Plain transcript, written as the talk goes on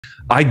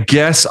I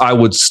guess I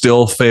would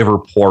still favor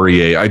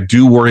Poirier. I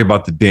do worry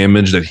about the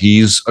damage that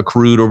he's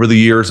accrued over the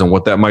years and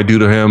what that might do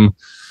to him.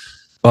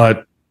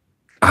 But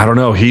I don't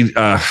know. He's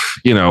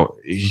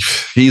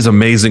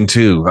amazing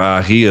too.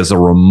 He is a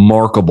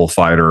remarkable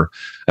fighter.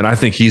 And I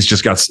think he's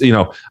just got,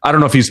 I don't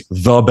know if he's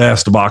the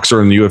best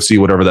boxer in the UFC,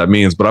 whatever that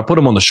means, but I put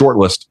him on the short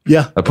list.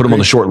 Yeah. I put him on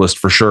the short list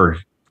for sure.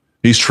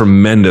 He's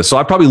tremendous. So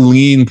I'd probably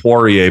lean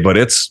Poirier, but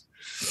it's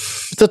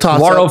a toss.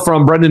 Tomorrow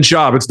from Brendan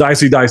Schaub. It's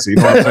dicey. You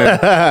know what I'm saying?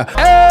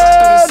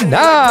 And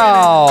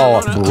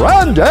now,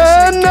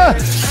 Brendan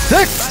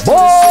Thiccc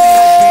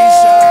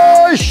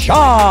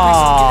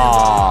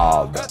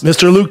Schaub.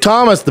 Mr. Luke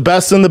Thomas, the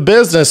best in the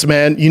business,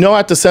 man. You know I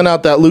have to send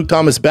out that Luke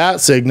Thomas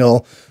bat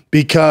signal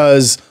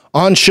because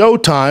on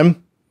Showtime,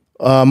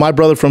 my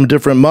brother from a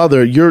different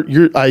mother, are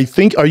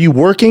you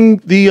working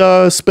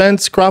the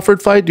Spence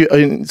Crawford fight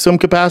in some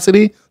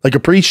capacity? Like a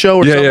pre-show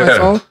or something?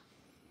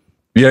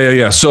 Yeah.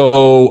 Yeah.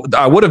 So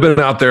I would have been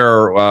out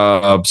there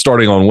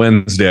starting on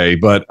Wednesday,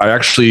 but I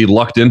actually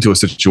lucked into a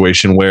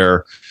situation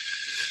where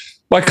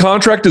my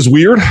contract is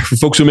weird for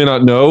folks who may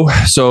not know.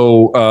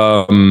 So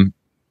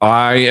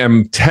I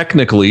am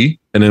technically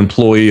an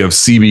employee of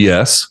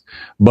CBS,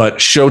 but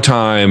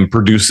Showtime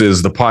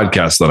produces the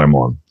podcast that I'm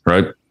on,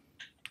 right?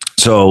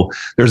 So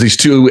there's these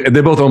two,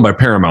 they're both owned by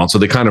Paramount, so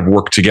they kind of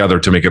work together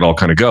to make it all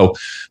kind of go.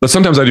 But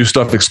sometimes I do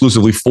stuff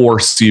exclusively for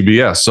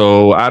CBS.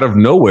 So out of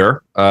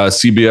nowhere,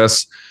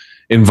 CBS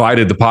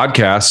invited the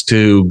podcast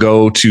to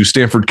go to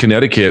Stamford,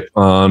 Connecticut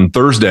on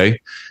Thursday.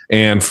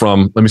 And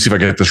let me see if I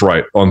get this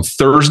right. On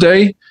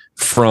Thursday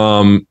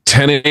from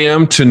 10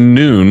 a.m. to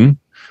noon,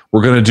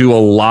 we're going to do a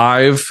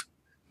live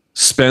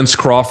Spence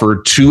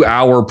Crawford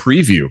 2-hour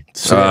preview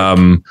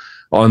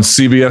on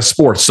CBS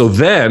Sports. So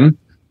then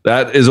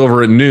that is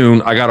over at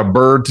noon. I got a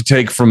bird to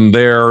take from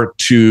there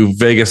to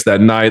Vegas that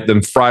night.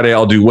 Then Friday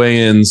I'll do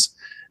weigh-ins.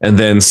 And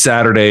then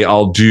Saturday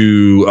I'll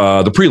do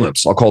the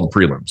prelims. I'll call the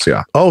prelims.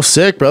 Yeah. Oh,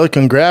 sick, brother.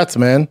 Congrats,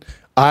 man.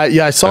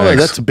 I saw that.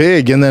 That's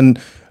big. And then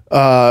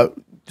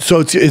so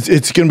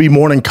it's going to be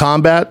Morning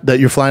Combat that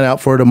you're flying out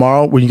for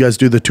tomorrow when you guys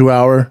do the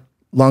 2-hour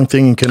long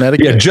thing in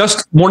Connecticut. Yeah,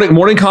 just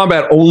morning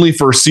combat only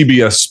for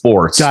CBS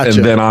Sports. Gotcha.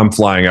 And then I'm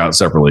flying out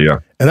separately. Yeah.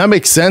 And that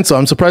makes sense. So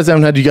I'm surprised I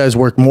haven't had you guys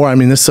work more. I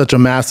mean, this is such a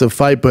massive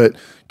fight, but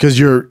because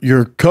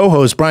your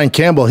co-host, Brian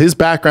Campbell, his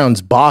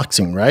background's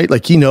boxing, right?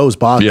 Like he knows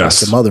boxing like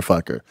a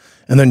motherfucker.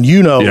 And then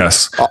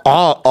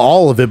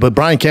all of it, but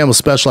Brian Campbell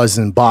specializes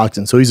in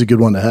boxing, so he's a good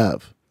one to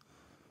have.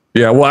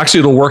 Yeah, well,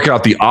 actually, it'll work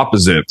out the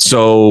opposite.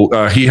 So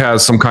he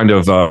has some kind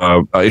of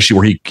issue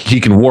where he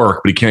can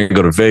work, but he can't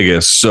go to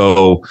Vegas.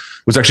 So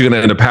what's actually going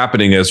to end up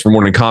happening is for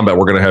Morning Combat,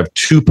 we're going to have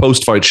 2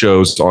 post-fight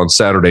shows on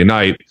Saturday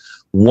night,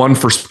 one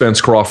for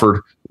Spence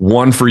Crawford,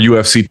 one for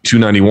UFC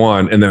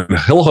 291, and then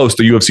he'll host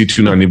the UFC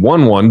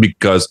 291 one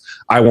because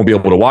I won't be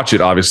able to watch it,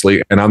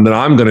 obviously, and I'm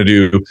going to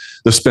do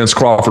the Spence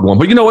Crawford one.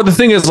 But you know what? The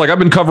thing is, like, I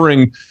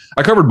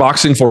covered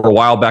boxing for a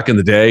while back in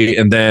the day,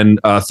 and then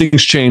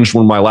things changed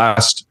when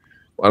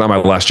not my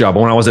last job,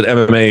 but when I was at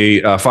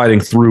MMA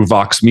fighting through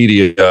Vox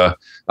Media,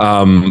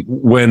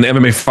 when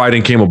MMA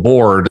fighting came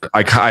aboard,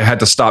 I had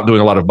to stop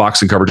doing a lot of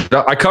boxing coverage.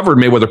 I covered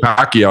Mayweather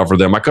Pacquiao for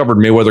them. I covered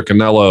Mayweather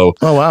Canelo.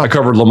 Oh, wow. I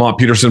covered Lamont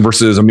Peterson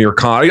versus Amir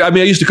Khan. I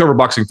used to cover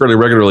boxing fairly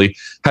regularly,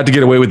 had to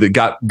get away with it,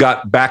 got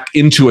back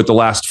into it the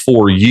last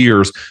 4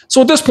 years.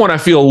 So at this point, I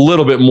feel a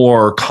little bit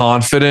more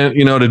confident,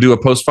 to do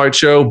a post-fight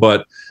show,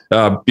 but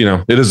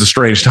it is a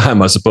strange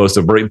time, I suppose,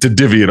 to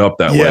divvy it up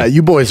that way. Yeah,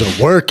 you boys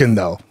are working,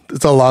 though.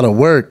 It's a lot of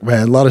work,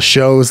 man. A lot of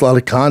shows, a lot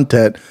of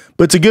content.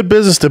 But it's a good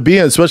business to be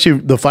in, especially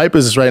the fight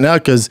business right now,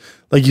 because,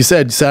 like you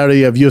said, Saturday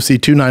you have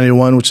UFC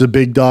 291, which is a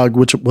big dog,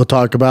 which we'll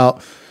talk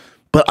about.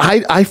 But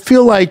I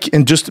feel like,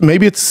 and just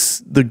maybe it's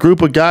the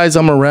group of guys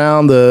I'm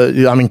around,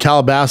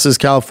 Calabasas,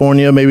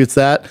 California, maybe it's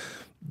that.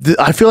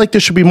 I feel like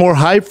there should be more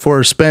hype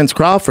for Spence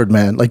Crawford,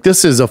 man. Like,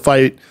 this is a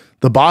fight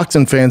the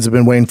boxing fans have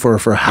been waiting for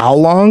how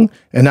long?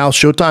 And now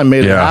Showtime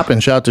made it happen.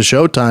 Shout out to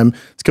Showtime.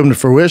 It's coming to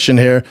fruition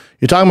here.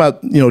 You're talking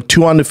about,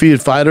 2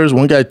 undefeated fighters.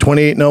 One guy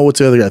 28-0. What's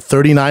the other guy?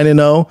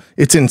 39-0.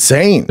 It's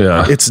insane.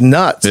 Yeah. It's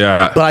nuts.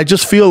 Yeah. But I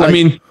just feel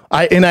like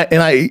I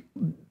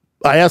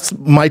asked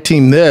my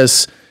team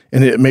this,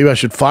 and maybe I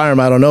should fire him.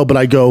 I don't know. But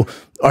I go,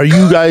 are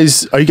you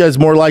guys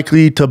more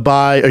likely to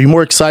buy? Are you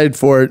more excited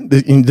for it?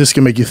 This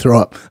can make you throw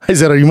up. I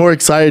said, are you more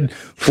excited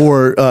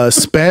for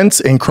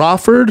Spence and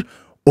Crawford,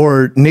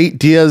 or Nate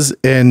Diaz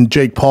and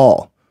Jake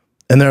Paul?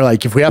 And they're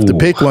like, if we have to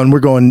pick one,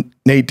 we're going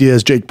Nate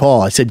Diaz, Jake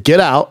Paul. I said,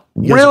 get out.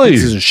 You guys are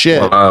pieces of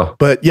shit. Wow.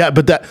 But yeah,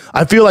 that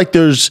I feel like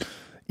there's,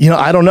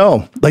 I don't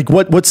know. Like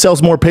what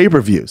sells more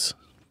pay-per-views?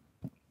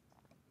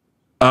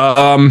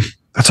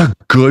 That's a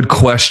good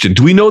question.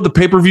 Do we know the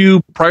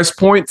pay-per-view price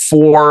point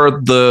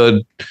for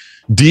the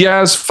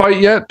Diaz fight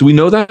yet? Do we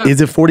know that?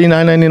 Is it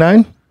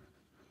 $49.99?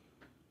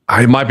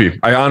 It might be.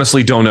 I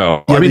honestly don't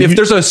know. Yeah, if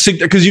there's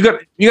because you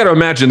got to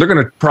imagine they're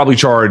going to probably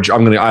charge.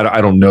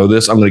 I don't know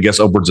this. I'm going to guess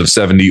upwards of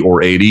 70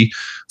 or 80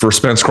 for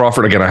Spence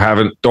Crawford. Again, I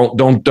haven't.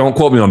 Don't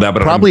quote me on that,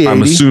 but probably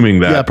I'm assuming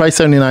that. Yeah, probably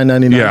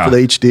 $79.99 for the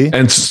HD.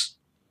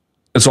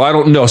 And so I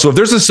don't know. So if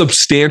there's a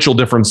substantial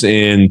difference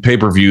in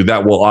pay-per-view,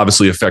 that will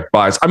obviously affect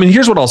buys. I mean,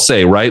 here's what I'll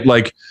say, right?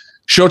 Like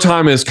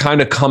Showtime is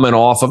kind of coming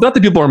off of, not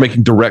that people are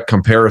making direct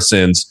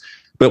comparisons,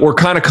 but we're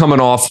kind of coming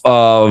off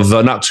of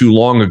not too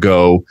long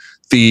ago,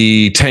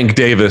 the Tank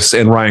Davis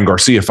and Ryan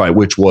Garcia fight,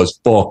 which was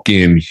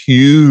fucking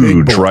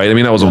huge, right? I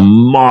mean, that was a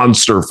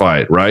monster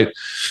fight, right?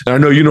 And I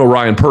know you know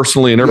Ryan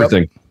personally and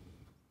everything.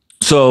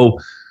 Yep.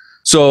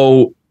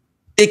 So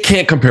it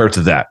can't compare to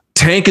that.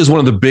 Tank is one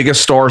of the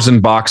biggest stars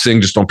in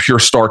boxing, just on pure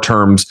star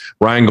terms.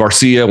 Ryan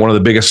Garcia, one of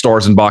the biggest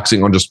stars in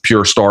boxing on just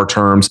pure star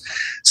terms.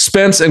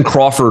 Spence and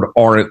Crawford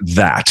aren't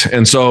that.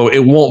 And so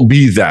it won't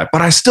be that.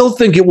 But I still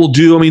think it will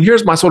do. I mean,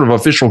 here's my sort of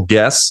official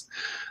guess.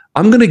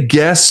 I'm going to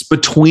guess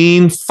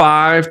between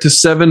 5 to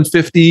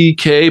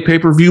 750K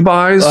pay-per-view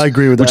buys. I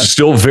agree with that. Which is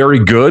still very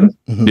good.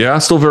 Mm-hmm. Yeah,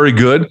 still very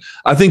good.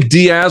 I think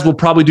Diaz will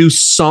probably do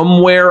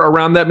somewhere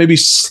around that, maybe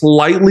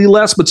slightly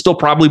less, but still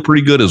probably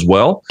pretty good as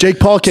well. Jake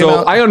Paul came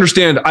out. I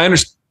understand.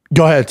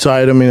 Go ahead.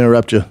 Sorry, I didn't mean to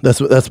interrupt you.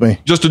 That's me.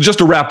 Just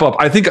to wrap up,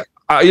 I think,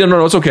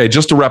 no, it's okay.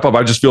 Just to wrap up,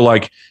 I just feel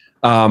like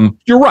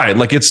you're right.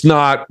 Like it's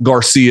not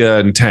Garcia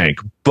and Tank,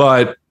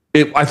 but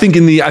I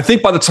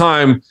think by the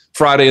time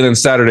Friday and then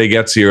Saturday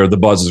gets here, the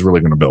buzz is really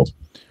going to build.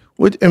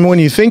 And when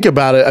you think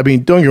about it, I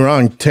mean, don't get me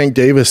wrong, Tank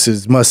Davis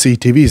is must-see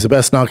TV. He's the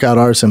best knockout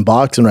artist in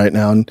boxing right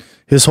now, and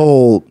his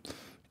whole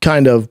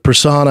kind of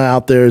persona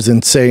out there is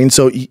insane.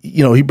 So,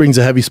 he brings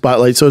a heavy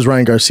spotlight. So is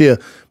Ryan Garcia.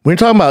 When you're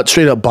talking about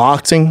straight-up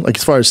boxing, like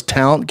as far as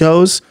talent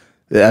goes,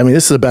 I mean,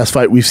 this is the best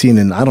fight we've seen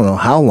in I don't know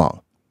how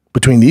long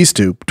between these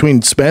two,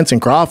 between Spence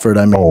and Crawford.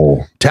 I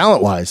mean,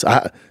 talent-wise,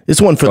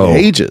 it's one for the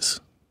ages.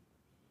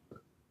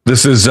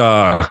 This is,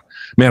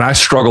 man, I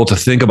struggle to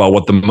think about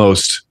what the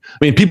most, I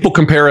mean, people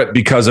compare it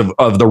because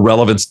of the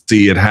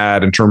relevancy it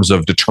had in terms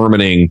of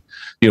determining,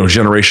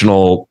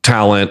 generational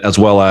talent, as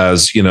well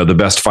as, the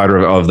best fighter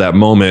of that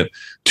moment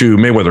to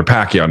Mayweather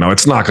Pacquiao. Now,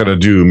 it's not going to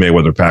do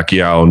Mayweather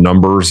Pacquiao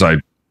numbers.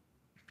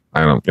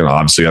 I don't,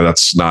 obviously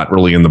that's not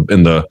really in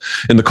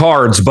the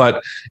cards,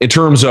 but in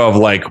terms of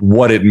like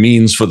what it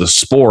means for the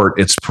sport,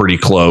 it's pretty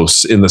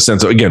close in the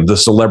sense of, again, the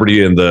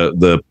celebrity and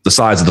the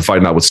size of the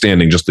fight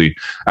notwithstanding, just the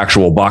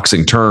actual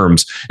boxing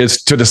terms.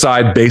 It's to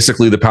decide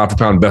basically the pound for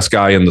pound best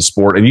guy in the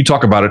sport. And you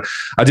talk about it.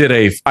 I did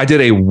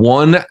a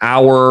 1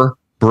 hour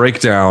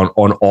breakdown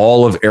on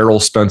all of Errol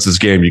Spence's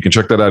game. You can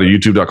check that out at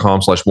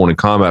youtube.com/morning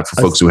combat for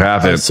folks who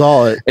haven't. I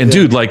saw it. And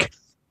dude, like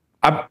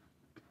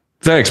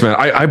thanks, man.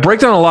 I break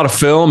down a lot of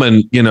film,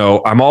 and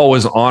I'm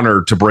always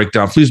honored to break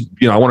down. Please,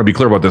 I want to be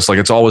clear about this. Like,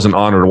 it's always an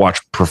honor to watch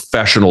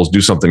professionals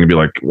do something and be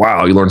like,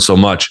 "Wow, you learned so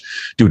much,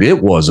 dude."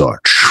 It was a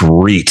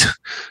treat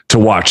to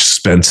watch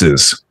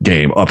Spence's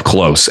game up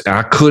close, and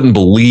I couldn't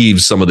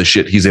believe some of the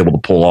shit he's able to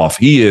pull off.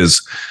 He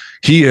is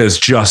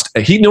just,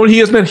 you know what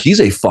he is, man?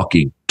 He's a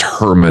fucking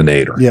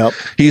Terminator. Yep.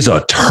 He's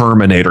a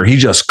Terminator. He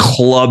just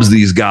clubs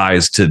these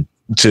guys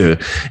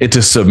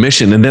into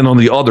submission, and then on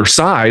the other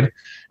side,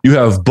 you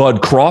have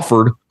Bud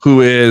Crawford, who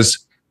is,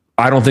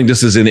 I don't think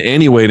this is in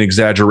any way an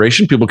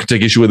exaggeration. People can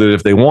take issue with it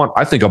if they want.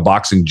 I think a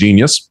boxing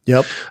genius.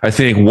 Yep. I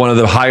think one of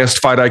the highest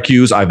fight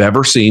IQs I've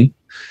ever seen.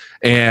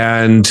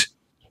 And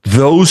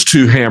those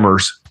two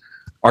hammers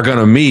are going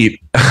to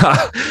meet.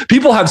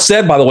 People have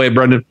said, by the way,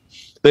 Brendan,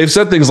 they've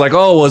said things like,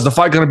 "Oh, is the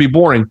fight going to be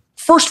boring?"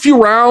 First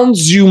few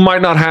rounds, you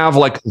might not have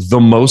like the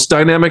most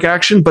dynamic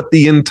action, but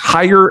the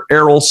entire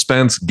Errol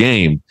Spence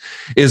game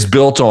is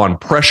built on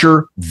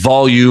pressure,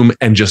 volume,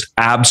 and just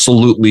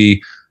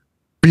absolutely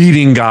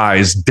beating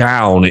guys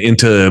down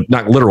into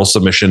not literal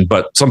submission,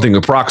 but something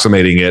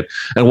approximating it.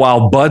 And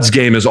while Bud's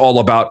game is all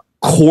about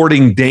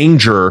courting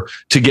danger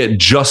to get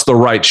just the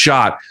right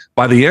shot,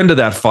 by the end of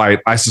that fight,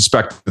 I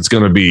suspect it's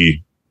going to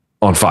be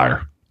on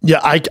fire. Yeah,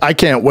 I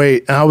can't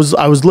wait. And I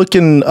was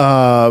looking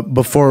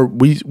before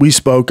we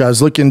spoke. I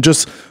was looking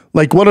just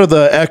like, what are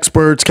the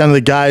experts, kind of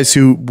the guys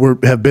who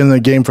have been in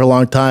the game for a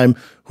long time?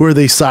 Who are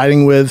they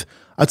siding with?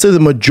 I'd say the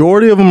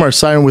majority of them are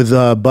siding with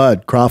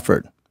Bud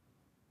Crawford.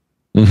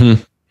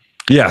 Mm-hmm.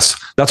 Yes,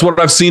 that's what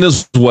I've seen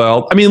as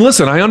well. I mean,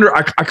 listen,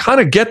 I kind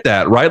of get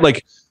that, right?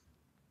 Like,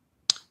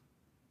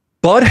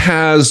 Bud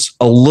has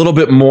a little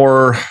bit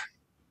more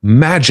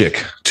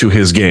magic to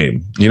his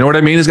game. You know what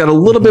I mean? He's got a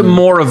little bit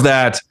more of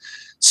that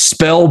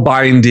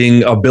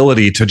spellbinding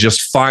ability to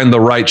just find the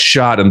right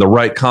shot and the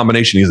right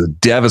combination. He's a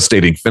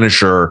devastating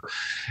finisher.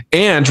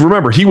 And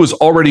remember, he was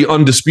already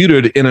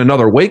undisputed in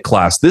another weight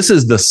class. This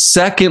is the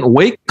second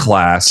weight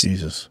class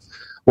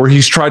where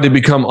he's tried to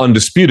become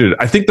undisputed.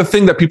 I think the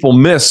thing that people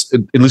miss,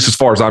 at least as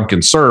far as I'm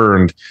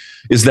concerned,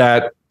 is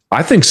that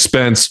I think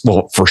Spence,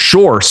 well, for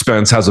sure,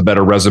 Spence has a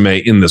better resume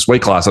in this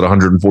weight class at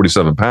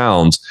 147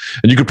 pounds.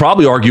 And you could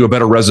probably argue a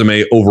better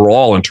resume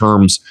overall in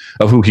terms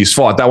of who he's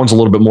fought. That one's a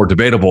little bit more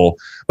debatable.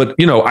 But,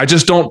 I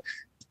just don't,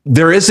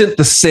 there isn't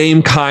the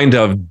same kind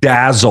of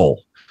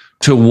dazzle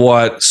to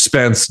what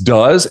Spence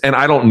does. And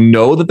I don't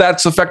know that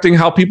that's affecting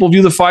how people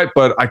view the fight,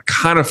 but I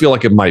kind of feel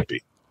like it might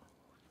be.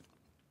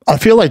 I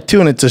feel like, too,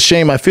 and it's a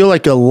shame. I feel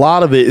like a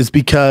lot of it is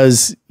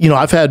because,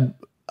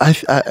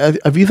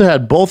 I've either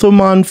had both of them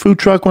on Food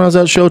Truck when I was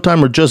at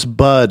Showtime or just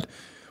Bud,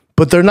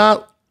 but they're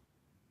not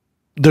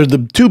they're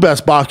the two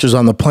best boxers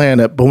on the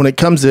planet, but when it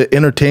comes to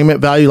entertainment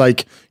value,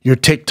 like your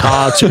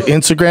TikToks, your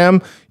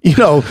Instagram, you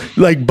know,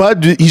 like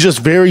Bud, he's just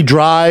very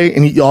dry,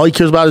 and all he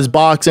cares about is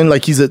boxing.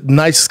 Like, he's the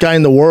nicest guy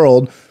in the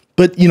world,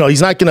 but you know,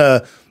 he's not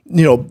gonna,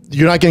 you know,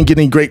 you're not gonna get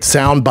any great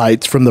sound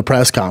bites from the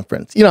press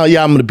conference. You know,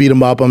 yeah, I'm gonna beat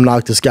him up, I'm gonna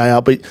knock this guy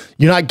out, but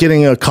you're not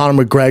getting a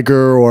Conor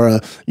McGregor or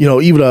a, you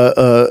know, even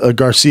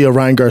a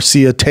Ryan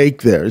Garcia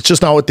take there. It's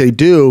just not what they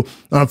do.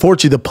 And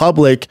unfortunately, the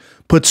public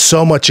puts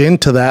so much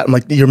into that. I'm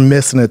like, you're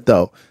missing it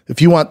though.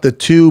 If you want the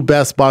two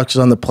best boxers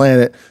on the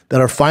planet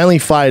that are finally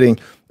fighting,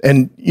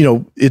 and you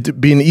know,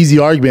 it'd be an easy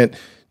argument,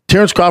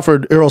 Terrence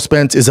Crawford, Errol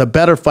Spence is a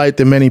better fight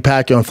than Manny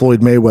Pacquiao and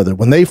Floyd Mayweather.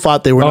 When they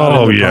fought, they were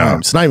not in the prime.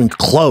 It's not even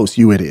close,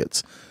 you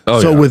idiots.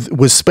 So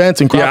with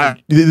Spence and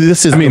Crawford,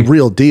 this is the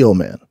real deal,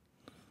 man.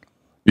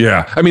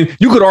 Yeah, I mean,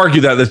 you could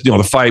argue that you know,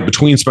 the fight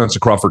between Spence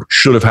and Crawford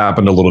should have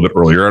happened a little bit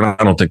earlier, and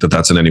I don't think that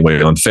that's in any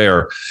way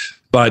unfair.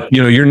 But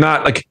you know, you're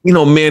not like, you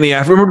know, Manny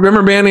after,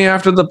 remember Manny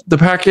after the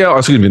Pacquiao,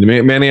 excuse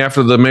me, Manny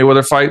after the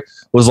Mayweather fight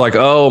was like,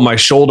 oh, my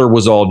shoulder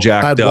was all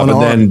jacked up,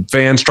 and then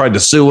fans tried to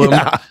sue him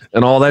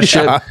and all that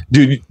shit.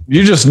 Dude,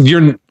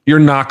 you're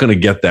not going to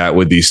get that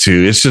with these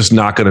two. It's just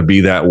not going to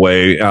be that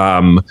way.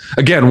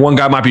 Again, one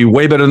guy might be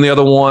way better than the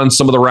other one.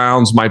 Some of the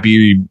rounds might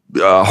be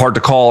hard to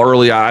call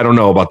early. I don't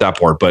know about that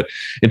part, but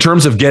in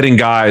terms of getting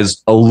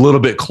guys a little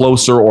bit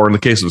closer, or in the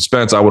case of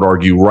Spence, I would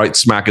argue right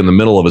smack in the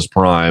middle of his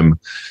prime,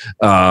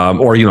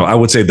 or you know, I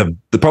would say this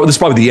is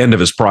probably the end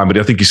of his prime, but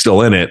I think he's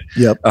still in it.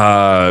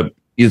 Yep.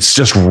 It's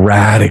just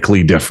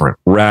radically different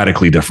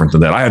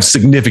than that. I have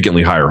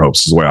significantly higher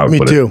hopes, is the way I would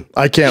put it. Me too.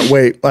 I can't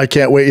wait.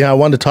 Yeah, I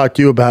wanted to talk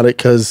to you about it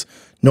because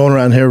no one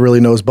around here really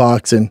knows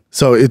boxing.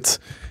 So it's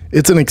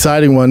an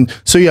exciting one.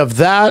 So you have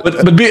that.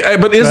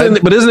 But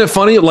isn't it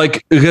funny?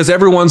 Like, because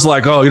everyone's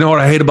like, oh, you know what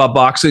I hate about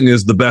boxing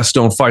is the best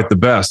don't fight the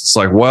best. It's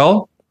like,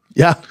 well,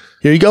 yeah.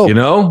 Here you go. You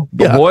know,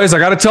 but boys, I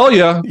got to tell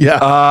you,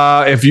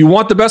 if you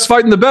want the best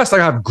fighting the best, I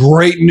have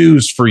great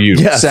news for you.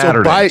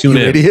 Saturday, so buy it, you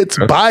idiots.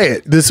 Buy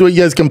it. This is what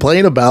you guys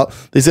complain about.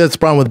 They said it's a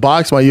problem with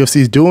boxing. Why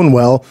UFC is doing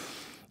well.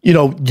 You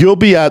know, you'll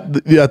be at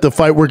the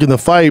fight, working the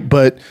fight,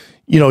 but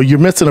you know, you're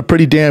missing a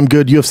pretty damn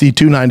good UFC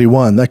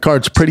 291. That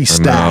card's pretty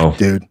stacked,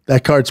 dude.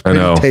 That card's pretty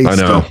tasty. I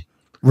know.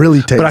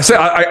 Really tasty. But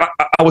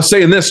I was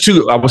saying this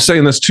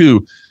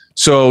too.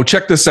 So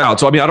check this out.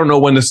 So I mean, I don't know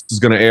when this is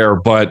going to air,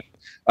 but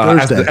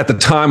at the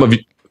time of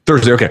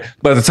Thursday, okay.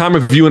 But at the time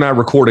of you and I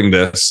recording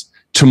this,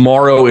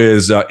 tomorrow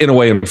is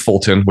Inoue in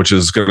Fulton, which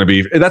is going to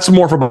be, that's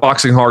more for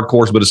boxing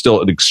hardcores, but it's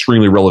still an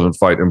extremely relevant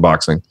fight in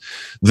boxing.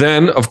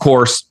 Then, of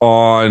course,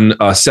 on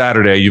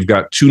Saturday, you've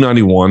got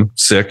 291,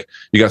 sick.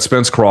 You got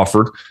Spence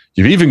Crawford.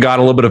 You've even got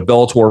a little bit of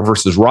Bellator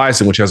versus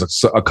Ryzen, which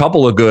has a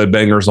couple of good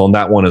bangers on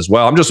that one as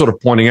well. I'm just sort of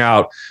pointing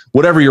out,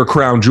 whatever your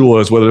crown jewel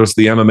is, whether it's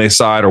the MMA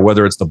side or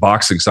whether it's the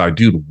boxing side,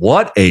 dude,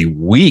 what a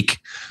week.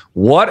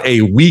 What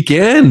a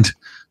weekend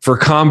for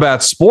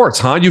combat sports,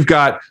 huh? You've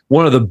got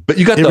the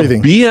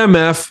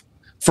BMF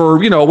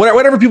for, you know,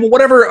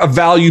 whatever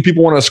value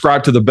people want to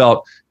ascribe to the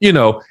belt. You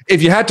know,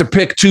 if you had to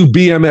pick two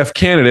BMF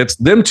candidates,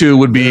 them two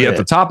would be at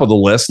the top of the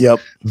list. Yep.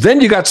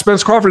 Then you got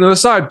Spence Crawford on the other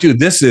side. Dude,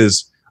 this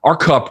is our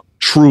cup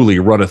truly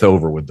runneth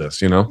over with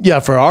this, you know? Yeah,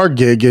 for our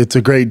gig, it's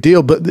a great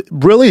deal. But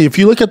really, if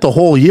you look at the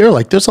whole year,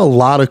 like there's a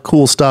lot of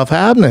cool stuff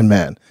happening,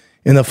 man.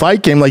 In the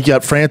fight game, like you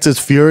got Francis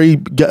Fury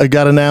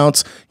got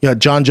announced. You got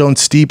John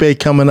Jones Stipe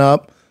coming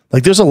up.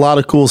 Like there's a lot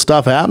of cool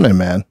stuff happening,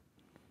 man.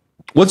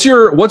 What's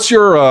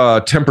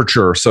your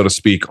temperature, so to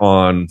speak,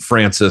 on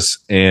Francis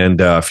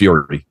and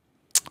Fury?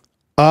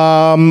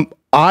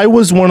 I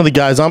was one of the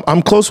guys.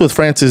 I'm close with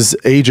Francis'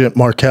 agent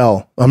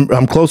Markel.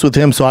 I'm close with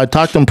him, so I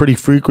talked to him pretty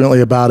frequently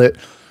about it.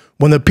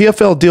 When the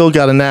PFL deal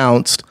got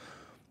announced,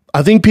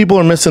 I think people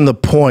are missing the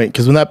point,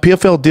 because when that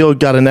PFL deal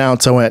got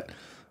announced, I went,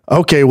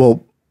 okay,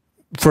 well,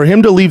 for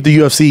him to leave the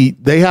UFC,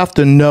 they have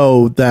to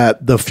know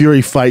that the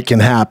Fury fight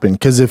can happen.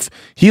 Because if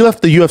he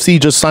left the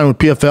UFC, just signed with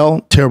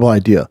PFL, terrible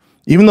idea.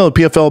 Even though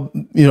the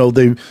PFL, you know,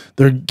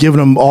 they're giving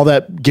him all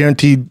that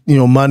guaranteed, you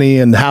know, money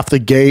and half the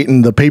gate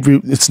and the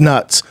pay-per-view, it's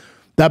nuts.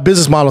 That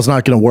business model is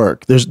not going to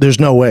work. There's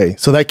no way.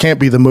 So that can't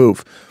be the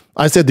move.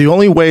 I said the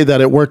only way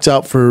that it works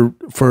out for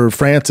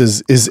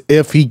Francis is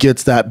if he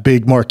gets that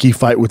big marquee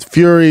fight with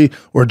Fury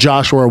or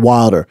Joshua or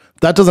Wilder.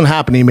 If that doesn't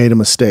happen, he made a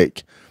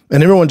mistake.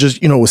 And everyone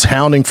just, you know, was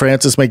hounding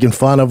Francis, making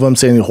fun of him,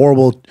 saying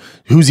horrible,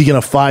 who's he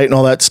going to fight and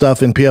all that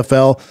stuff in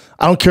PFL.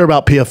 I don't care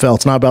about PFL.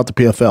 It's not about the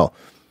PFL.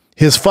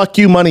 His fuck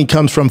you money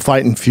comes from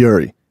fighting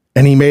Fury.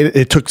 And he made it.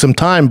 It took some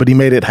time, but he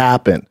made it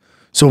happen.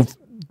 So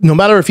no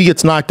matter if he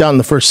gets knocked out in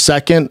the first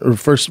second or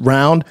first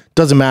round,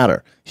 doesn't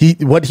matter.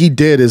 What he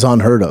did is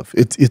unheard of.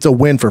 It's a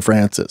win for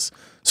Francis.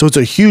 So it's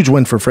a huge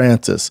win for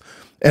Francis.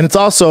 And it's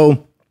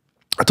also,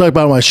 I talk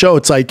about it on my show,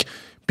 it's like,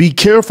 be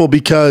careful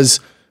because,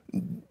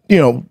 you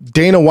know,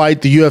 Dana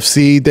White, the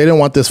UFC, they didn't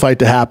want this fight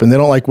to happen. They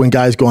don't like when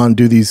guys go on and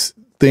do these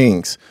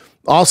things.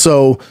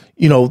 Also,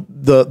 you know,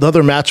 the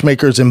other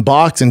matchmakers in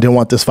boxing didn't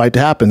want this fight to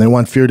happen. They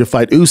want Fury to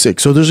fight Usyk.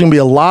 So there's going to be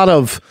a lot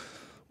of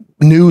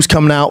news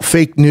coming out,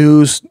 fake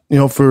news, you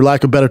know, for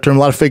lack of a better term, a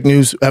lot of fake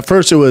news. At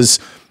first it was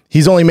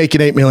He's only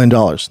making $8 million.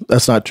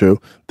 That's not true.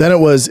 Then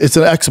it's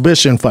an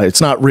exhibition fight. It's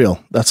not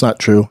real. That's not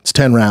true. It's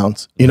 10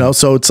 rounds, you know?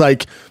 So it's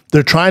like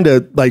they're trying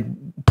to like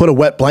put a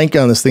wet blanket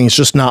on this thing. It's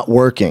just not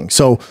working.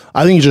 So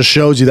I think it just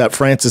shows you that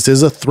Francis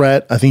is a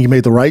threat. I think he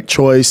made the right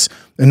choice.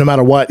 And no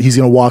matter what, he's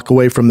going to walk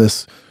away from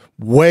this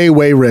way,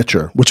 way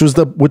richer, which was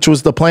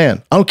the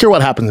plan. I don't care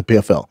what happens in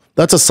PFL.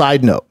 That's a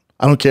side note.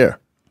 I don't care.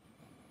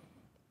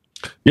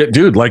 Yeah,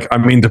 dude. Like, I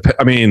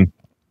mean,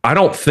 I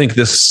don't think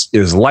this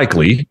is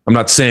likely. I'm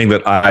not saying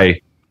that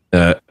I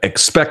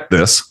expect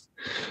this,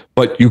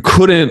 but you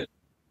couldn't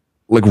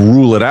like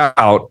rule it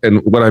out.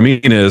 And what I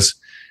mean is,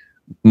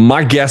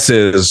 my guess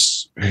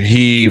is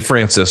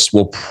Francis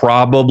will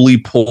probably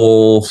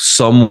pull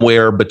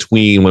somewhere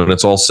between, when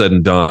it's all said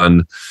and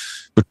done,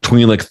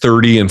 between like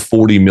 30 and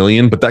 40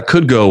 million, but that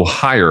could go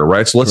higher,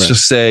 right? So let's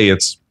just say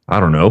it's, I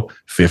don't know,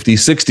 50,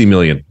 60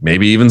 million,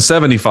 maybe even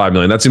 75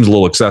 million. That seems a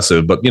little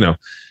excessive, but you know,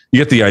 you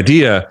get the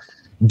idea.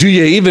 Do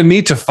you even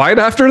need to fight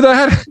after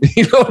that?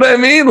 You know what I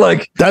mean?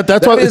 Like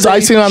that's what it's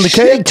icing on the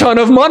cake. Ton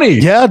of money.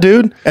 Yeah,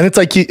 dude. And it's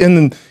like,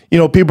 and you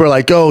know, people are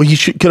like, oh, he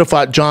could have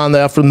fought John.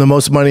 They offered him the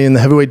most money in the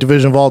heavyweight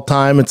division of all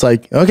time. It's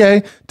like,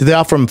 okay, did they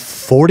offer him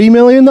 40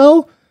 million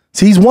though?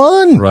 See, he's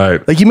won.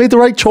 Right. Like he made the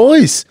right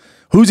choice.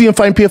 Who's he gonna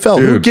fight in PFL?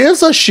 Dude. Who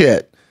gives a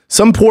shit?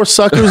 Some poor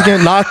sucker who's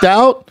getting knocked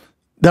out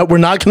that we're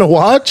not gonna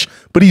watch,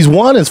 but he's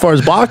won as far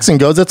as boxing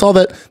goes. That's all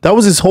that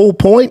was his whole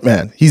point,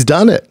 man. He's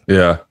done it.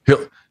 Yeah.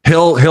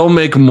 He'll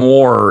make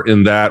more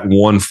in that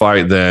one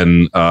fight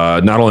than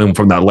not only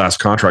from that last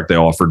contract they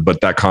offered, but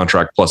that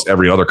contract plus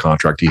every other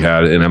contract he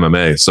had in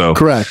MMA. So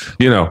correct.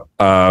 You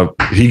know,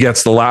 he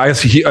gets the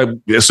last.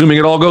 Assuming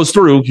it all goes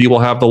through, he will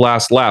have the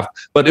last laugh.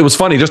 But it was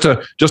funny just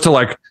to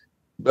like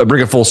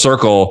bring it full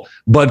circle.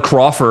 Bud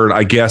Crawford,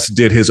 I guess,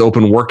 did his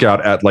open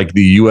workout at like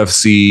the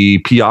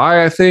UFC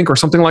PI, I think, or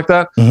something like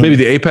that. Mm-hmm. Maybe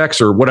the Apex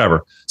or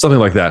whatever, something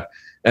like that.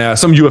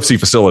 Some UFC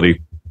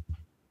facility.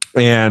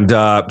 And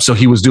so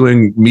he was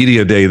doing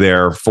media day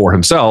there for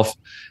himself.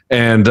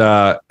 And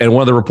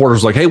one of the reporters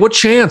was like, hey, what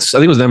chance? I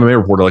think it was an MMA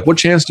reporter. Like, what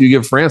chance do you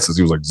give Francis?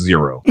 He was like,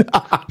 zero.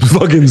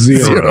 Fucking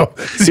zero.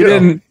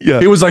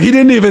 He was like, he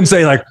didn't even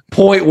say like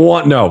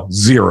 0.1. No,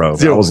 zero.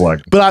 I was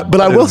like, but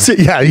I will say,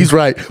 yeah, he's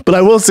right. But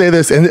I will say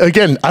this. And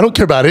again, I don't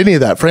care about any of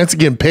that. Francis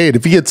getting paid.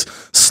 If he gets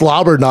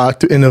slobber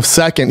knocked in a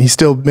second, he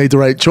still made the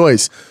right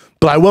choice.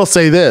 But I will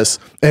say this,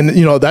 and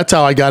you know, that's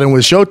how I got in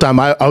with Showtime.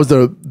 I was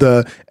the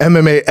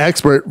MMA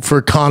expert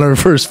for Conor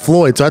versus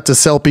Floyd. So I had to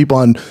sell people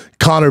on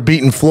Conor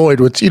beating Floyd,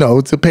 which, you know,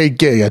 it's a paid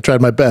gig. I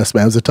tried my best,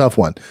 man. It was a tough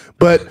one.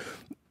 But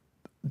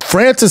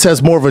Francis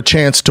has more of a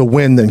chance to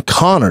win than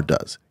Conor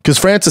does. Because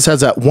Francis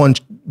has that one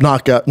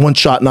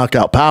shot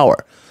knockout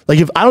power. Like,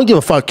 if I don't give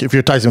a fuck if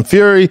you're Tyson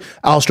Fury,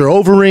 Alistair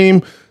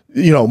Overeem,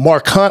 you know,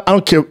 Mark Hunt, I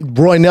don't care,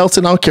 Roy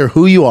Nelson, I don't care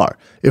who you are.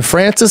 If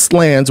Francis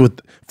lands with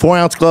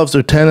 4-ounce gloves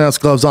or 10-ounce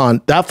gloves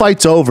on, that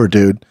fight's over,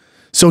 dude.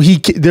 So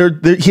he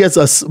has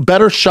a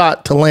better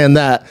shot to land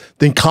that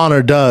than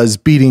Conor does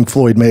beating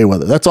Floyd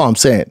Mayweather. That's all I'm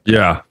saying.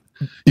 Yeah.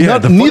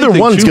 Neither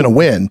one's going to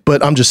win,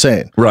 but I'm just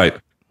saying. Right.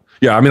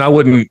 Yeah. I mean, I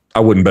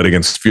wouldn't bet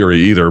against Fury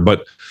either,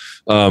 but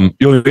you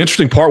know, the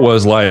interesting part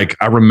was, like,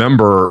 I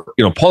remember,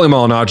 you know, Paulie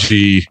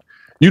Malignaggi,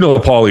 you know,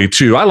 Paulie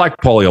too. I like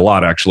Paulie a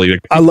lot, actually. Like,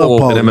 I love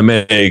Paulie. In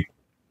MMA.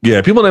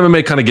 Yeah, people in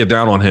MMA kind of get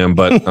down on him,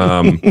 but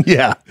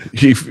yeah,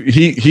 he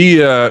you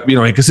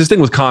know, because his thing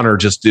with Conor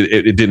just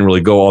it didn't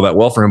really go all that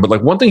well for him. But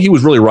like, one thing he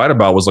was really right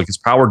about was like his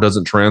power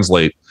doesn't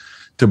translate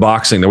to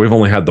boxing. That we've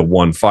only had the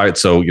one fight,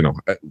 so you know,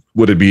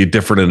 would it be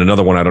different in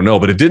another one? I don't know,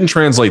 but it didn't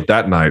translate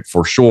that night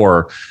for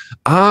sure.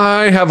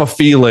 I have a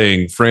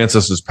feeling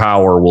Francis's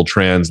power will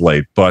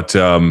translate, but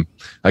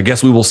I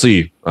guess we will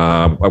see.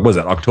 What was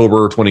that?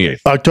 October 28th.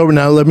 October.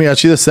 Now let me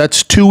ask you this: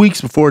 that's 2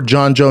 weeks before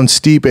John Jones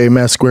Stipe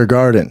Madison Square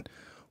Garden.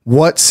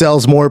 What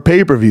sells more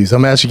pay-per-views?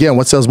 I'm asking again,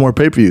 what sells more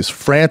pay-per-views?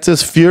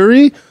 Francis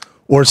Fury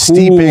or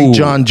Stipe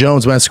John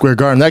Jones Madison Square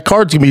Garden? That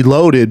card's going to be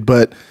loaded,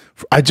 but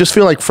I just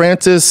feel like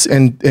Francis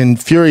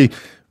and Fury,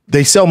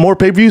 they sell more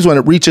pay-per-views when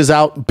it reaches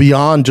out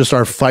beyond just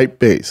our fight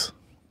base.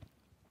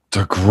 It's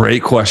a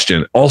great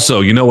question. Also,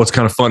 you know what's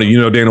kind of funny?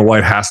 You know, Dana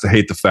White has to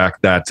hate the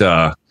fact that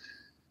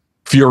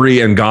Fury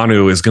and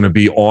Ngannou is going to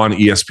be on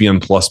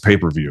ESPN Plus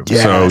pay-per-view.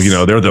 Yes. So, you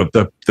know, they're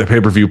the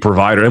pay-per-view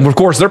provider. And of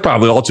course, they're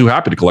probably all too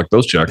happy to collect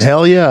those checks.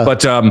 Hell yeah. But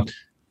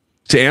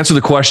to answer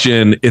the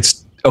question,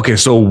 it's okay.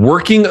 So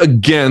working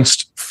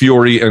against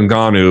Fury and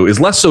Ngannou is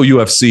less so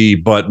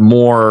UFC, but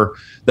more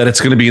that it's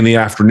going to be in the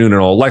afternoon in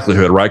all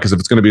likelihood, right? Because if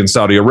it's going to be in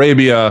Saudi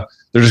Arabia,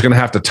 they're just going to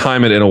have to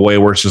time it in a way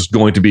where it's just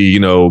going to be, you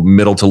know,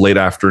 middle to late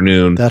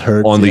afternoon that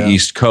hurts, on the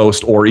East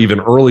Coast, or even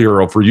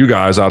earlier for you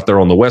guys out there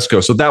on the West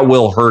Coast. So that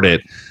will hurt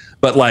it.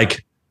 But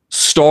like,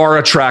 star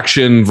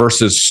attraction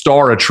versus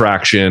star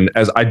attraction,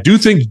 as I do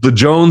think the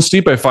Jones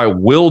Stipe fight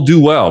will do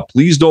well.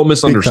 Please don't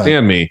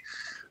misunderstand me.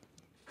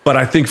 But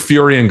I think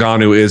Fury and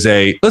Ngannou is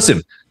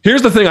listen,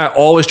 here's the thing I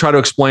always try to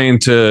explain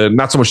to,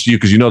 not so much to you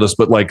because you know this,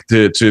 but like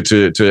to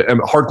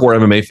hardcore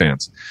MMA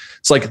fans.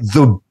 It's like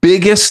the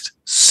biggest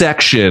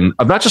section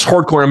of not just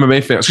hardcore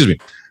MMA fans,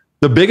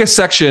 the biggest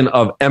section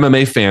of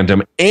MMA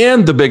fandom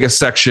and the biggest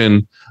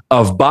section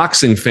of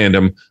boxing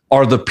fandom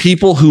are the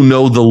people who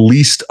know the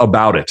least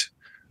about it,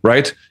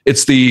 right?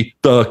 It's the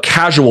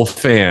casual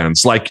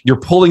fans. Like, you're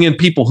pulling in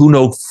people who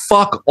know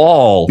fuck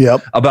all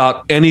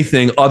about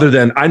anything other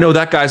than, I know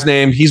that guy's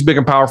name, he's big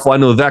and powerful. I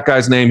know that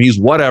guy's name, he's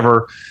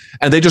whatever.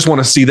 And they just want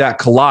to see that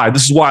collide.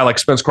 This is why, like,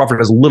 Spence Crawford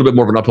has a little bit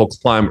more of an uphill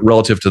climb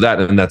relative to that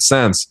in that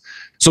sense.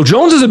 So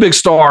Jones is a big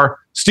star.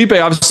 Stipe,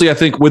 obviously, I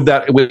think in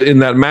that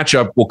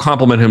matchup will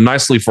complement him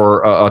nicely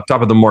for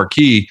top of the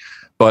marquee.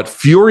 But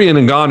Fury and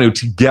Ngannou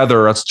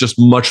together, that's just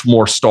much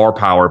more star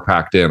power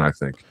packed in, I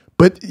think.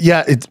 But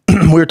yeah,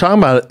 we were talking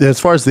about it as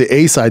far as the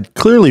A side.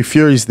 Clearly,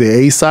 Fury's the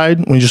A side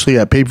when you just look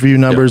at pay-per-view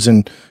numbers,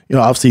 and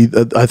obviously,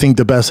 I think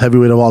the best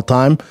heavyweight of all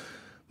time.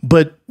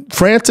 But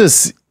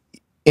Francis,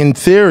 in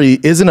theory,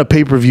 isn't a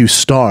pay-per-view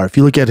star. If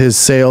you look at his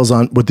sales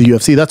with the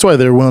UFC, that's why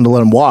they're willing to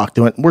let him walk.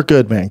 They went, "We're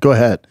good, man. Go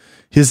ahead."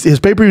 His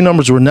pay-per-view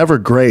numbers were never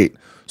great,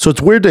 so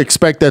it's weird to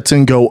expect that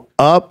to go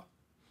up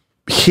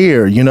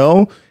here,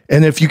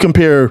 And if you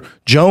compare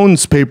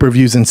Jones'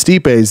 pay-per-views and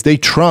Stipe's, they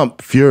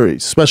trump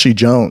Fury's, especially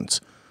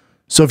Jones.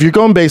 So if you're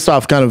going based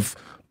off kind of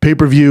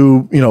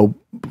pay-per-view,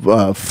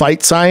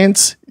 fight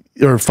science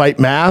or fight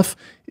math,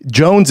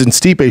 Jones and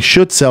Stipe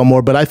should sell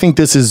more. But I think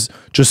this is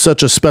just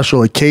such a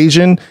special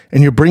occasion,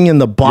 and you're bringing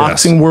the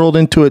boxing world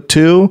into it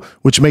too,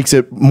 which makes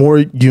it more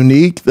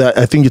unique. That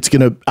I think it's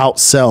going to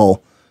outsell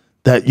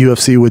that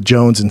UFC with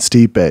Jones and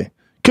Stipe.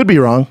 Could be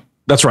wrong.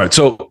 That's right.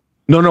 So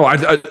no.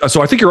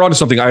 So I think you're onto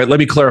something. Let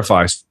me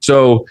clarify.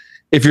 So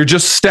if you're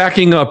just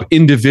stacking up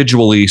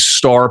individually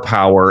star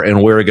power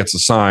and where it gets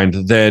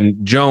assigned, then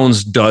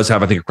Jones does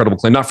have, I think, a credible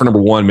claim, not for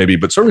number one, maybe,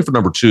 but certainly for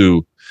number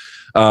two,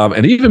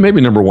 and even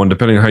maybe number one,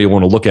 depending on how you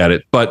want to look at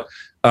it. But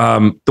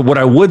what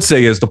I would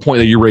say is the point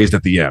that you raised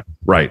at the end,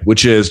 right?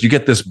 Which is you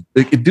get this,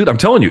 dude, I'm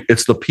telling you,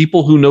 it's the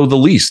people who know the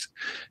least.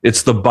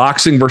 It's the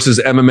boxing versus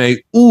MMA.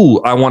 Ooh,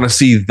 I want to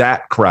see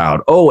that crowd.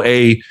 Oh,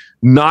 a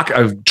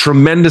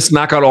tremendous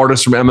knockout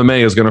artist from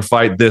MMA is going to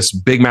fight this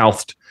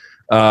big-mouthed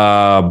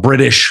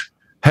British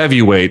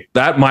heavyweight.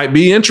 That might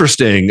be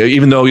interesting,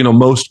 even though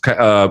most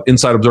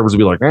inside observers would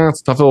be like,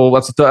 it's a tough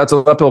that's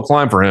an uphill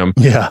climb for him.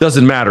 Yeah,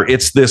 doesn't matter.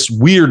 It's this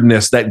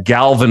weirdness that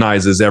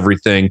galvanizes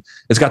everything.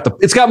 It's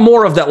got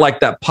more of that, like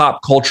that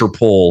pop culture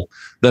pull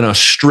than a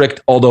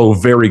strict, although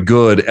very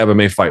good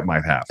MMA fight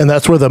might have. And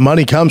that's where the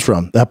money comes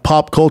from. That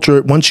pop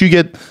culture. Once you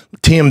get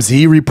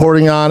TMZ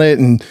reporting on it,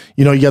 and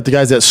you got the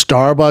guys at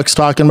Starbucks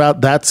talking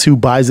about, that's who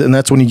buys it, and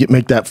that's when you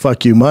make that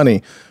fuck you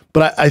money.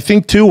 But I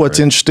think too, what's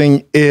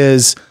interesting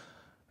is,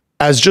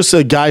 as just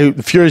a guy,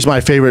 Fury's my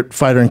favorite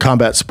fighter in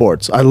combat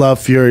sports. I love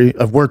Fury.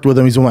 I've worked with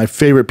him. He's one of my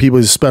favorite people.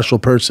 He's a special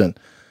person.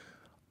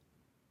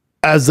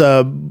 As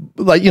I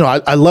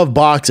love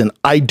boxing.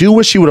 I do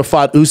wish he would have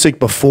fought Usyk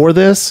before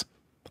this.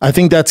 I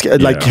think that's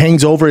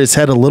hangs over his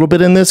head a little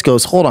bit in this.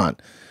 Goes, hold on.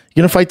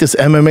 You're going to fight this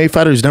MMA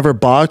fighter who's never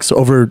boxed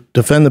over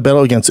defend the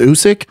battle against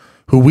Usyk,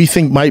 who we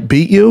think might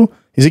beat you?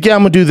 He's like, yeah,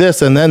 I'm going to do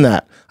this and then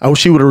that. I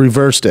wish he would have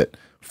reversed it.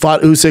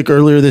 Fought Usyk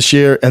earlier this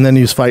year, and then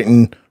he was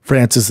fighting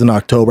Francis in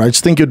October. I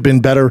just think it would have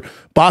been better.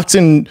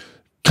 Boxing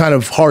kind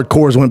of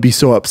hardcores wouldn't be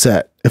so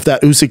upset if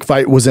that Usyk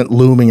fight wasn't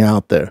looming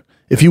out there.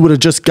 If he would have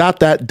just got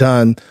that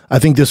done, I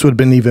think this would have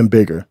been even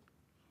bigger.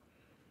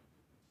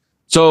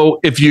 So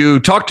if you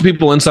talk to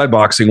people inside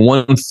boxing,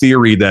 one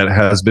theory that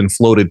has been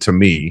floated to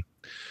me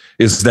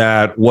is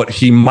that what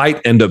he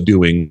might end up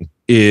doing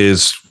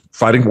is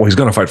fighting. Well, he's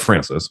going to fight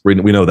Francis. We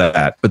know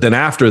that. But then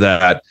after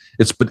that,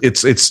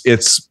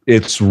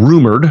 it's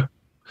rumored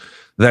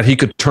that he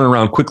could turn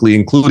around quickly,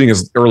 including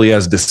as early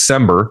as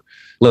December,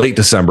 late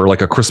December,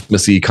 like a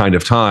Christmassy kind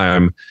of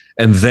time,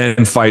 and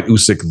then fight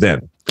Usyk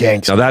then.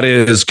 Gangs. Now that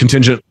is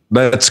contingent.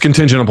 That's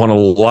contingent upon a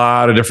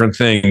lot of different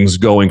things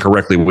going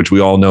correctly, which we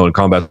all know in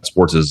combat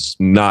sports is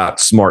not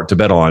smart to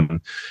bet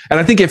on. And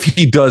I think if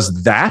he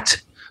does that,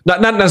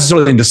 not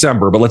necessarily in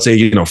December, but let's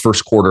say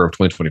first quarter of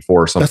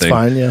 2024 or something. That's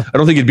fine. Yeah, I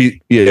don't think it'd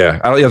be.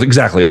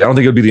 Exactly. I don't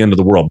think it'd be the end of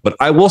the world. But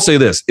I will say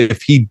this: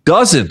 if he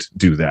doesn't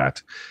do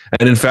that,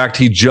 and in fact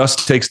he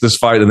just takes this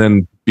fight and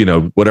then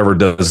whatever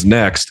does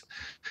next,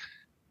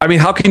 I mean,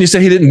 how can you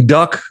say he didn't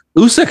duck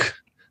Usyk?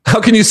 How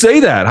can you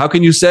say that? How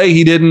can you say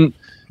he didn't?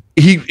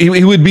 He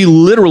would be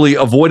literally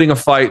avoiding a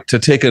fight to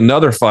take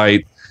another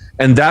fight,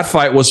 and that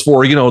fight was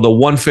for the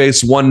one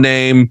face, one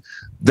name.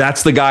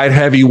 That's the guy at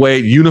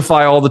heavyweight,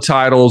 unify all the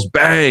titles,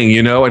 bang,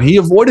 and he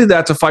avoided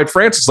that to fight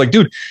Francis. Like,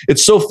 dude,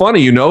 it's so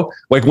funny,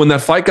 like when that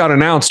fight got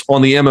announced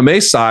on the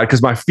MMA side,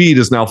 because my feed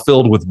is now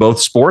filled with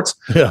both sports.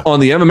 Yeah. On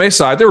the MMA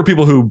side, there were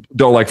people who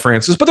don't like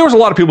Francis, but there was a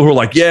lot of people who were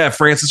like, yeah,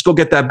 Francis, go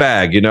get that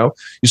bag, You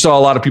saw a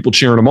lot of people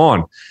cheering him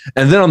on.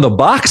 And then on the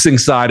boxing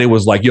side, it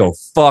was like, yo,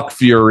 fuck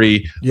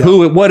Fury.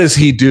 Yep. What is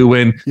he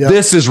doing? Yep.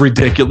 This is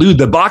ridiculous. Dude,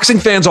 the boxing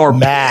fans are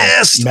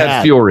pissed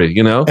at Fury,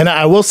 And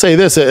I will say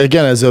this,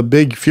 again, as a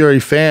big Fury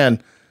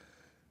fan,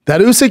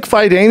 that Usyk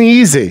fight ain't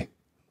easy.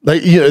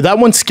 Like that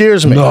one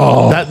scares me.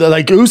 No.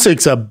 Like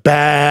Usyk's a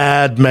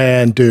bad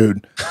man,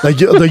 dude. Like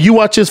you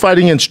watch his fight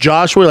against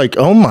Joshua, like,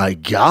 oh my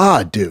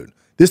God, dude.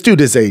 This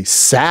dude is a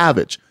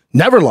savage.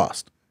 Never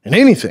lost in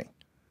anything.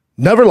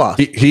 Never lost.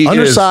 He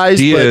undersized.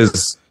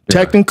 is.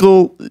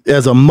 technical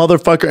as a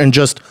motherfucker, and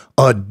just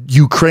a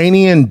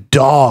Ukrainian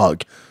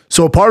dog.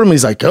 So a part of me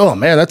is like, oh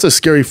man, that's a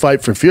scary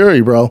fight for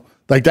Fury, bro.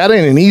 Like that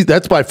ain't an easy.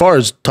 That's by far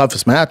his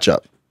toughest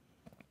matchup.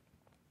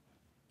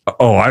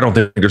 Oh, I don't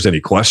think there's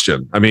any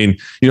question. I mean,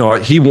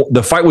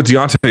 the fight with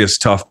Deontay is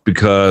tough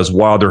because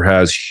Wilder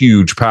has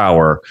huge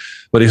power,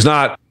 but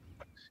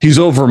he's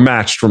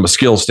overmatched from a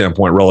skill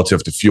standpoint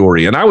relative to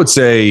Fury. And I would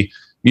say,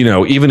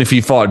 even if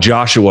he fought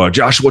Joshua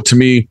to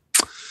me,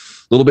 a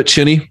little bit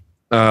chinny,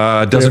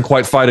 doesn't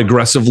quite fight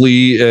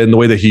aggressively in the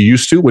way that he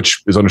used to,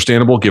 which is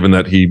understandable given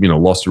that he,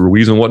 lost to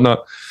Ruiz and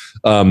whatnot.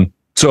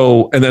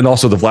 And then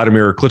also the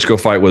Vladimir Klitschko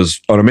fight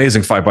was an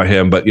amazing fight by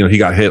him, but he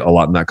got hit a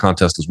lot in that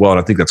contest as well. And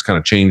I think that's kind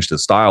of changed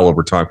his style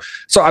over time.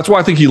 So that's why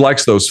I think he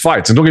likes those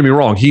fights. And don't get me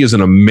wrong, he is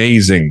an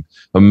amazing,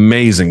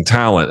 amazing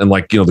talent. And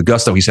the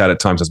gusto he's had at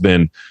times has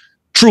been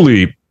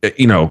truly,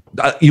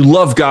 you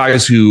love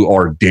guys who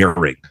are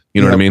daring.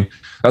 You know what I mean?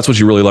 That's what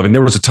you really love. And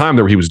there was a time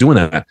there where he was doing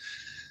that.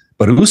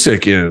 But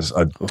Usyk is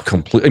a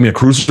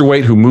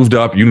cruiserweight who moved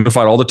up,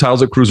 unified all the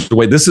titles at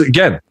cruiserweight. This is,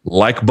 again,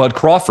 like Bud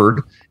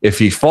Crawford. If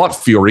he fought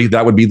Fury,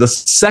 that would be the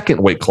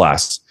second weight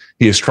class.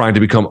 He is trying to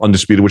become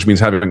undisputed, which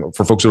means having,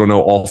 for folks who don't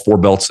know, all 4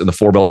 belts in the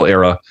 4-belt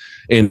era,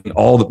 in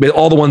all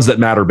the ones that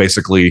matter,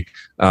 basically,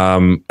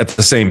 at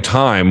the same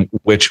time,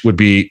 which would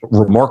be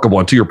remarkable.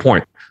 And to your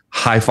point,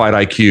 high fight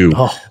IQ,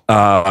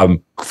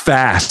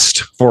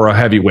 fast for a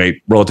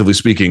heavyweight, relatively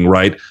speaking,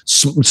 right?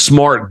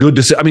 Smart, good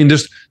to say. I mean,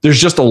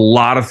 there's just a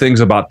lot of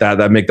things about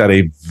that make that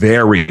a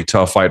very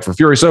tough fight for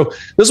Fury. So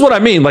this is what I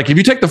mean. Like, if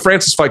you take the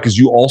Francis fight because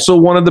you also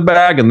wanted the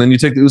bag, and then you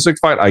take the Usyk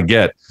fight, I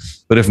get.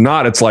 But if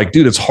not, it's like,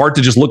 dude, it's hard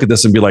to just look at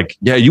this and be like,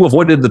 yeah, you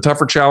avoided the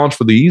tougher challenge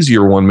for the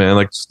easier one, man.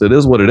 Like, it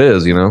is what it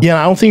is,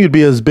 Yeah, I don't think it'd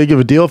be as big of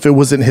a deal if it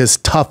wasn't his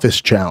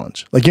toughest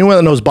challenge. Like, anyone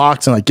that knows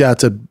boxing, like, yeah,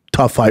 it's a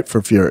tough fight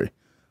for Fury.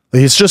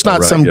 Like, it's just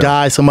not some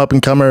guy, some up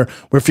and comer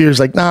where Fury's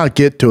like, nah,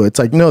 get to it. It's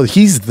like, no,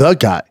 he's the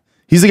guy.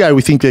 He's the guy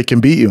we think that can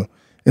beat you.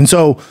 And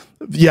so,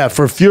 yeah,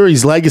 for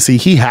Fury's legacy,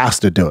 he has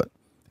to do it.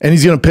 And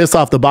he's going to piss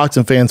off the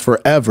boxing fans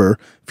forever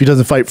if he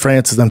doesn't fight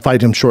Francis and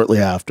fight him shortly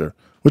after,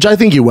 which I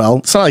think he will.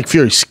 It's not like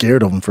Fury's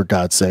scared of him, for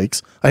God's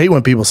sakes. I hate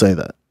when people say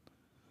that.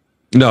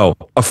 No,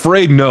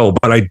 afraid, no,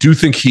 but I do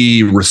think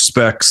he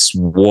respects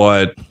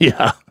what.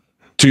 Yeah.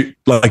 He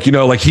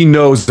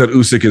knows that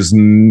Usyk is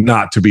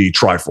not to be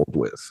trifled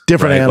with.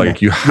 Different animal.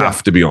 Like, you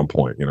have to be on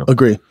point,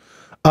 Agree.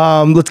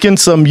 Let's get in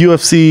some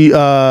UFC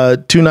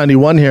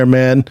 291 here,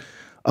 man.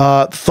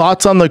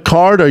 Thoughts on the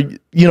card?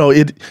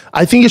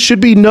 I think it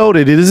should be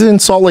noted, it is in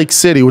Salt Lake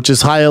City, which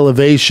is high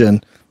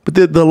elevation, but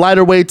the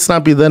lighter weights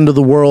not be the end of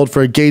the world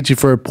for a Gaethje,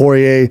 for a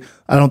Poirier.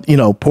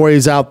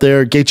 Poirier's out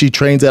there. Gaethje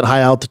trains at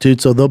high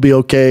altitude, so they'll be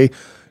okay.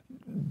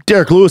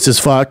 Derek Lewis is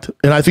fucked,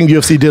 and I think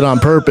UFC did on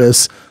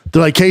purpose.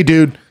 They're like, hey,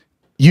 dude,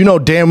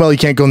 damn well you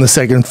can't go in the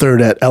second and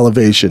third at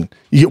elevation.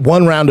 You get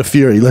 1 round of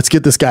Fury. Let's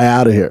get this guy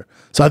out of here.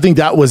 So I think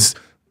that was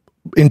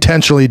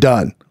intentionally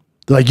done.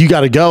 They're like, you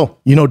got to go.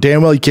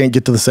 Damn well you can't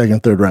get to the second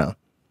and third round.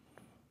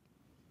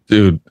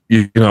 Dude,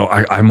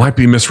 I might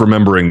be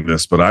misremembering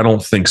this, but I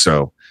don't think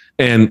so.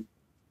 And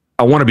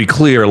I want to be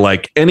clear,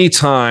 like,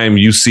 anytime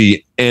you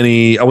see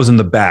I was in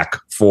the back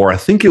for, I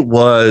think it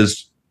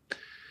was,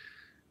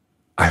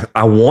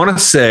 I want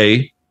to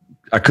say,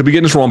 I could be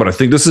getting this wrong, but I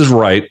think this is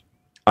right.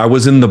 I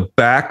was in the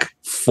back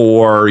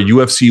for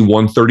UFC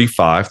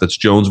 135. That's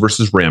Jones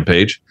versus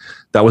Rampage.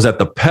 That was at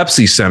the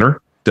Pepsi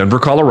Center, Denver,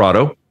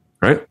 Colorado.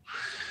 Right?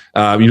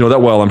 You know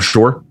that well, I'm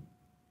sure.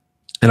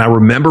 And I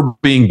remember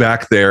being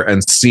back there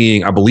and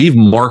seeing, I believe,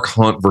 Mark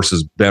Hunt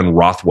versus Ben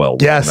Rothwell on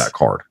that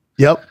card.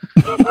 Yep.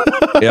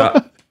 Yeah.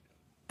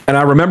 And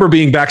I remember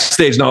being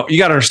backstage. Now, you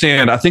got to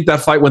understand, I think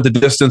that fight went the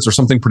distance or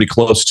something pretty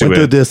close to it.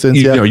 The distance,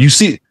 you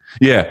see.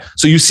 Yeah.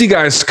 So you see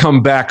guys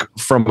come back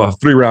from a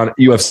 3-round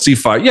UFC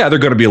fight. Yeah, they're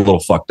going to be a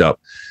little fucked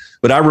up.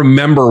 But I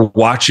remember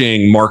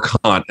watching Mark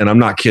Hunt, and I'm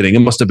not kidding.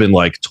 It must have been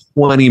like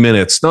 20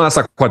 minutes. No, that's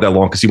not quite that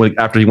long, because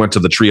after he went to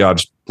the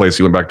triage place,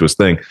 he went back to his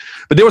thing.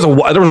 But there was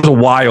a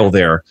while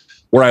there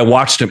where I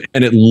watched him,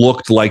 and it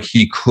looked like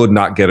he could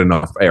not get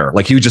enough air.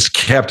 Like, he just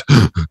kept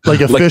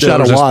like a fish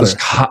out of water.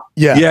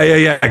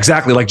 Yeah,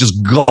 exactly. Like,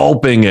 just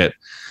gulping it.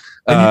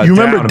 You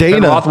remember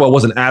Dana? Ben Rothwell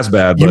wasn't as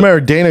bad. You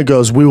remember Dana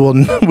goes, we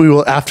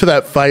will after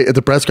that fight at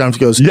the press conference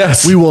goes,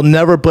 yes, we will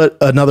never put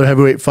another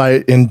heavyweight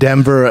fight in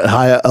Denver at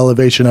high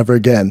elevation ever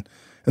again.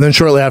 And then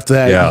shortly after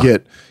that, you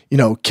get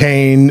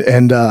Kane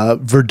and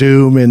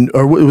Verdum,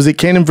 or was it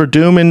Kane and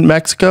Verdum in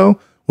Mexico,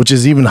 which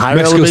is even higher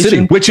elevation?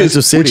 City, which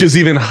is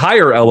even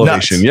higher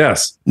elevation.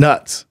 Nuts.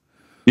 Yes.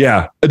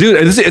 Yeah, dude,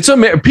 it's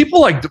amazing. People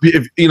like,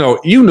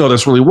 you know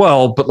this really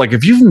well, but like,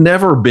 if you've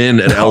never been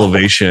at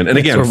elevation, and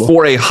again,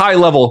 for a high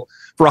level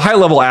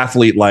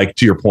athlete, like,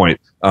 to your point,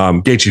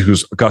 Gaethje,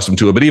 who's accustomed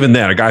to it, but even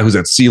then, a guy who's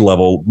at sea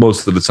level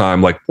most of the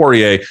time, like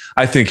Poirier,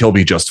 I think he'll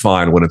be just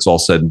fine when it's all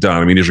said and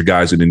done. I mean, these are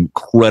guys in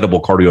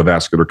incredible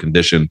cardiovascular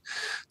condition;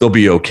 they'll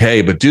be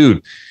okay. But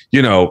dude,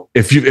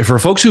 if for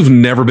folks who've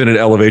never been at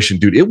elevation,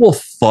 dude, it will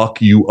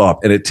fuck you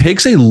up, and it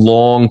takes a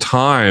long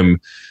time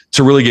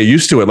to really get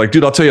used to it. Like,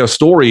 dude, I'll tell you a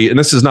story, and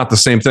this is not the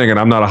same thing. And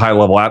I'm not a high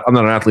level, I'm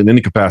not an athlete in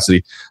any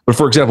capacity. But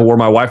for example, where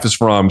my wife is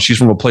from, she's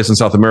from a place in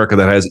South America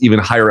that has even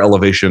higher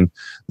elevation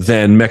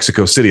than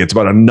Mexico City. It's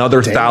about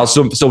another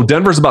 1,000. So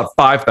Denver's about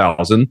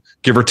 5,000,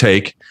 give or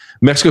take.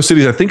 Mexico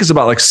City, I think, is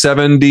about like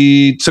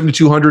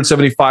 7,200,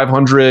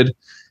 7,500.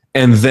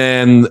 And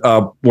then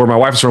where my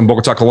wife is from,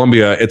 Bogota,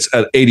 Colombia, it's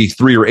at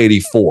 83 or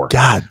 84.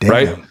 God damn.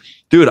 Right?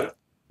 Dude.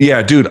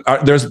 Yeah, dude.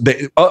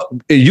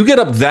 You get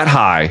up that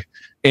high,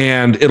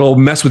 and it'll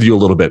mess with you a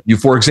little bit.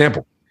 For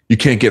example, you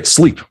can't get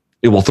sleep.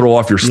 It will throw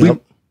off your sleep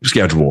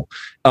schedule.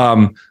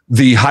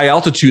 The high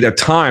altitude at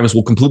times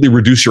will completely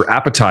reduce your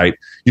appetite.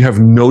 You have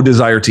no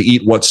desire to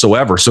eat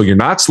whatsoever. So you're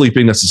not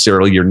sleeping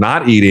necessarily. You're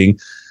not eating.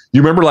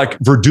 You remember, like,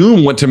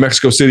 Verdum went to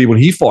Mexico City when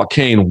he fought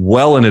Kane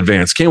well in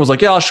advance. Kane was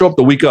like, yeah, I'll show up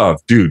the week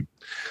of. Dude,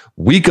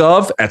 week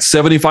of at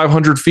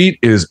 7,500 feet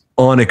is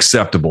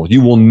unacceptable.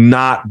 You will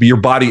not be, your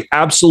body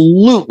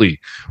absolutely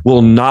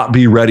will not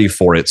be ready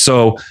for it.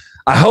 So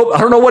I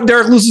don't know what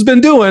Derek Lewis has been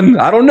doing.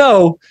 I don't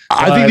know.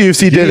 I think the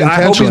UFC did intentionally.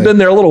 I hope he's been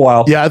there a little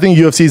while. Yeah, I think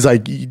UFC's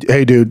like,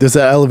 hey, dude, this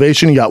is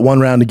elevation. You got one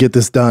round to get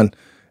this done.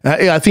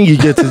 I think you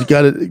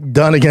got it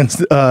done against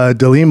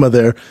DeLima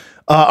there.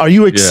 Are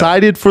you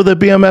excited for the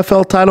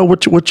BMFL title?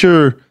 What's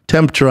your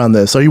temperature on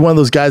this? Are you one of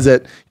those guys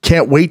that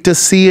can't wait to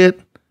see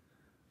it?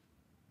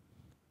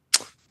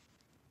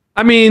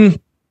 I mean,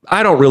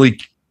 I don't really.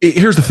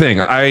 Here's the thing.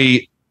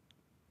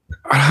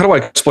 How do I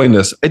explain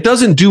this? It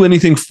doesn't do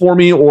anything for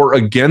me or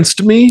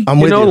against me. I'm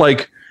with you.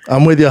 Like,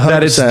 I'm with you 100%.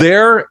 That it's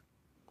there.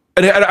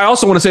 And I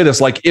also want to say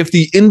this, like, if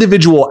the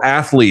individual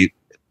athlete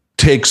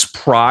takes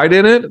pride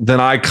in it, then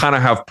I kind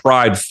of have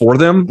pride for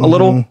them a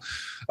little.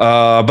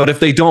 But if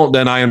they don't,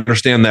 then I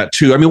understand that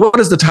too. I mean, what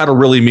does the title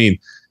really mean?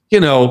 I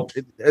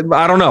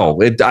don't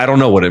know. I don't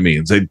know what it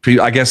means.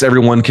 I guess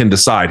everyone can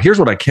decide. Here's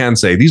what I can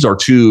say. These are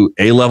two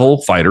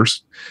A-level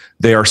fighters.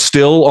 They are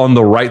still on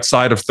the right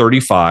side of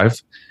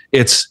 35.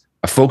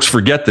 Folks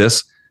forget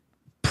this.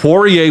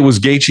 Poirier was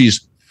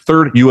Gaethje's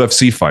third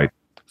UFC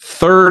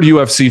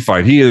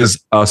fight. He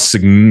is a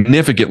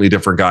significantly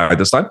different guy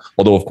this time,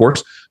 although, of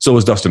course, so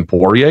is Dustin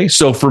Poirier.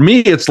 So for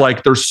me, it's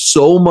like there's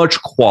so much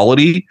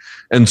quality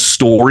and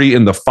story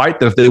in the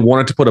fight that if they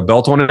wanted to put a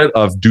belt on it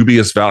of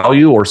dubious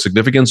value or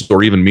significance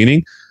or even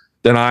meaning,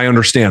 then I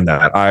understand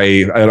that.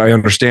 I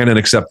understand and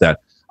accept that.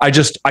 I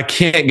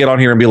can't get on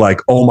here and be like,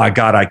 oh my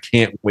God, I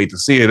can't wait to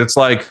see it. It's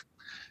like,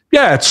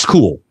 yeah, it's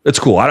cool. It's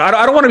cool. I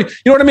don't want to be, you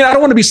know what I mean? I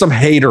don't want to be some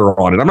hater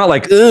on it. I'm not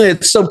like,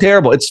 it's so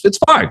terrible. It's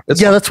fine.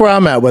 It's fine. That's where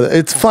I'm at with it.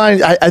 It's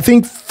fine. I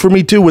think for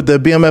me too, with the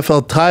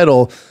BMFL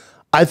title,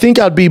 I think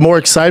I'd be more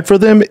excited for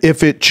them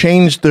if it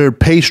changed their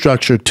pay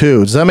structure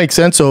too. Does that make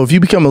sense? So if you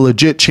become a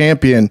legit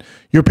champion,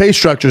 your pay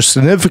structure is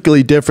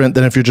significantly different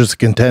than if you're just a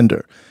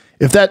contender.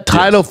 If that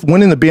title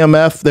winning the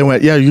BMF, they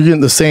went, yeah, you're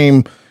getting the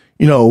same,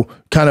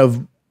 kind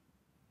of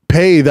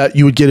pay that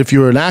you would get if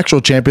you were an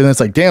actual champion. It's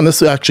like, damn,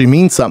 this actually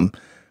means something.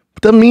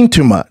 It doesn't mean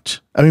too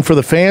much. I mean, for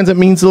the fans, it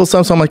means a little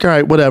something. So I'm like, all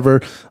right,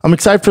 whatever. I'm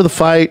excited for the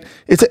fight.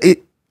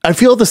 I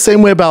feel the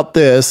same way about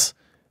this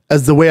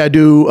as the way I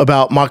do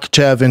about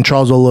Makhachev and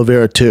Charles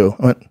Oliveira too.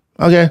 I went,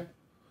 okay.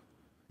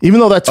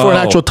 Even though that's for an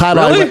actual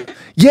title. Really? I went,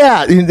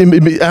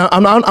 yeah,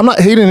 I'm not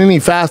hating any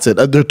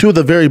facet. They're two of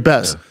the very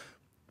best. Yeah.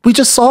 We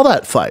just saw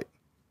that fight.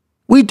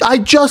 I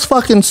just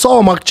fucking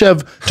saw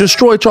Makhachev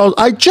destroy Charles.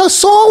 I just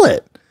saw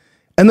it.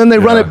 And then they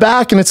run it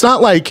back, and it's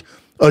not like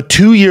a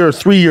 2-year,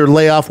 3-year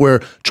layoff where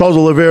Charles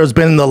Oliveira's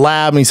been in the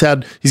lab and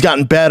he's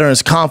gotten better and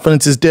his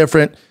confidence is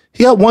different.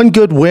 He got one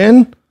good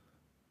win,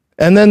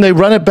 and then they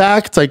run it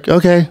back. It's like,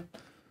 okay.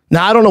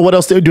 Now, I don't know what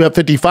else they would do at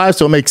 55,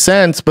 so it makes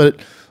sense, but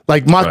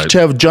like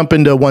Makhachev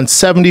jumping to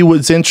 170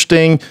 was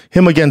interesting.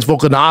 Him against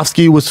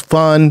Volkanovski was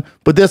fun.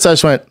 But this, I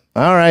just went,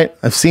 all right,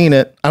 I've seen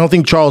it. I don't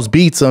think Charles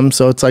beats him,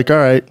 so it's like, all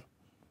right.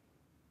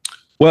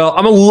 Well,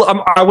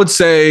 I would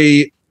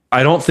say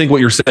I don't think what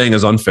you're saying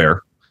is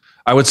unfair.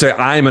 I would say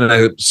I'm in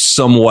a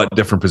somewhat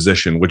different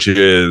position, which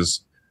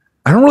is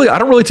I don't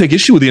really take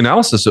issue with the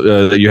analysis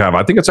that you have.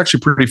 I think it's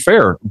actually pretty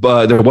fair,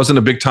 but there wasn't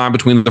a big time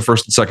between the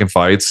first and second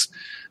fights.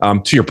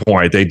 To your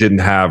point, they didn't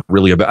have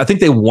really I think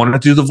they wanted to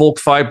do the Volk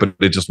fight, but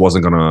it just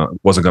wasn't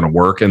gonna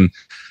work. And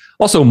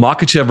also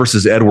Makhachev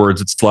versus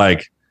Edwards, it's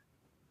like,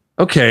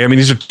 okay, I mean,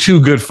 these are two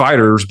good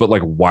fighters, but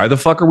like, why the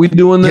fuck are we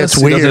doing this?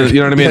 It's weird. You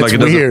know what I mean? Like,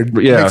 it's weird.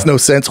 Yeah, it makes no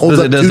sense.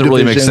 It doesn't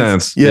really make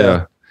sense.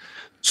 Yeah.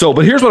 So,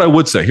 but here's what I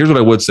would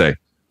say.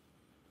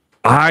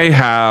 I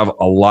have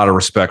a lot of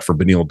respect for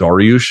Beneil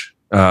Dariush.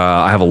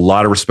 I have a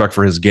lot of respect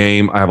for his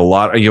game. I have a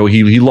lot.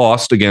 He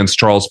lost against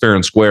Charles fair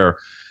and square,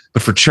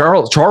 but for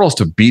Charles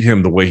to beat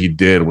him the way he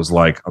did was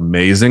like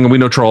amazing. And we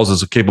know Charles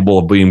is capable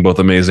of being both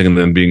amazing and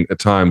then being at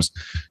times,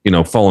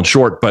 falling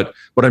short. But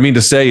what I mean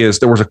to say is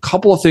there was a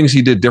couple of things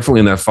he did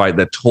differently in that fight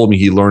that told me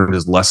he learned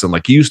his lesson.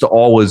 Like he used to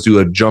always do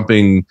a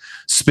jumping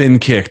spin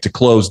kick to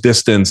close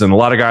distance, and a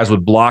lot of guys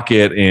would block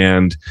it,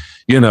 and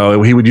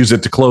he would use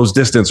it to close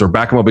distance or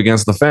back him up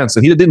against the fence.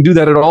 And he didn't do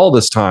that at all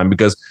this time,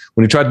 because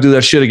when he tried to do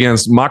that shit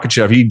against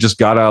Makhachev, he just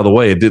got out of the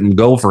way. It didn't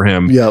go for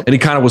him. Yep. And he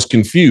kind of was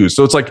confused.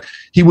 So it's like,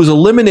 he was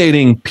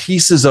eliminating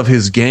pieces of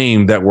his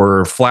game that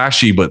were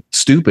flashy but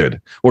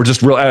stupid, or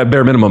just real at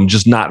bare minimum,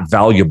 just not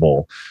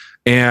valuable.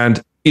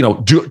 And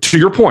to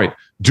your point,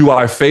 do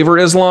I favor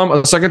Islam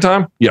a second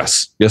time?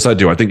 Yes, I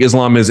do. I think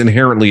Islam is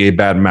inherently a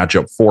bad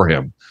matchup for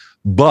him,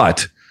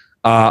 but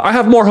I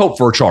have more hope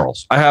for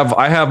Charles. I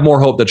have more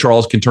hope that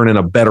Charles can turn in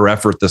a better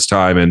effort this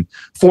time, and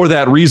for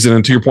that reason,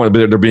 and to your point,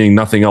 there being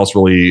nothing else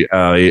really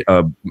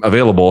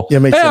available,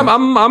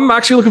 I'm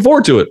actually looking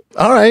forward to it.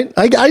 All right,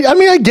 I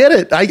mean, I get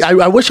it.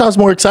 I wish I was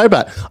more excited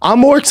about it. I'm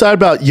more excited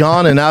about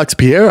Jan and Alex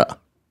Pereira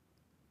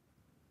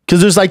because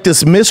there's like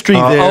this mystery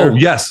there. Oh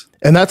yes,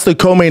 and that's the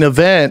co-main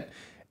event,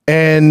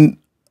 and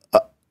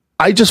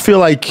I just feel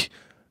like.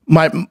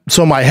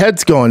 My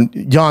head's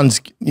going, Jan's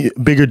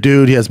bigger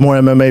dude. He has more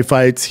MMA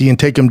fights. He can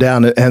take him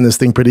down and end this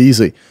thing pretty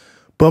easily.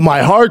 But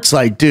my heart's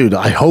like, dude,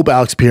 I hope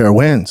Alex Pereira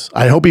wins.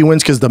 I hope he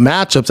wins because the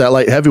matchups at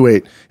light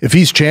heavyweight, if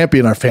he's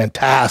champion, are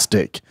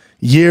fantastic.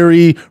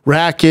 Yuri,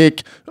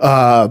 Rakic,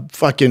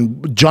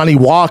 fucking Johnny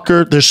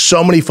Walker. There's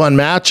so many fun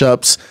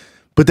matchups.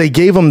 But they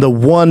gave him the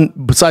one,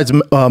 besides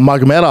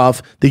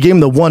Magomedov, they gave him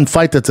the one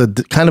fight that's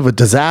kind of a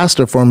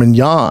disaster for him in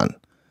Jan.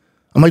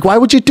 I'm like, why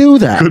would you do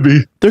that? Could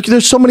be.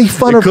 There's so many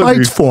funner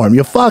fights for him.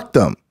 You fucked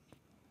them.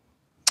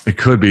 It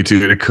could be,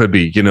 too. It could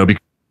be,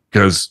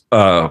 because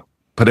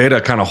Pereira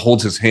kind of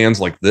holds his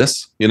hands like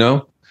this,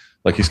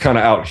 like he's kind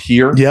of out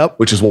here. Yep.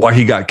 Which is why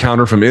he got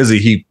counter from Izzy.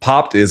 He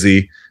popped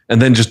Izzy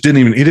and then just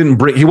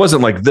he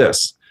wasn't like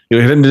this. He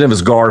didn't have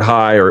his guard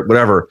high or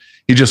whatever.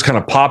 He just kind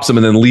of pops him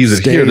and then leaves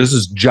it here. This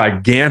is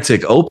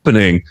gigantic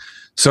opening.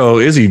 So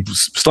Izzy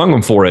stung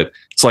him for it.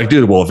 It's like,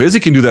 dude, well, if Izzy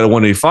can do that at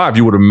 185,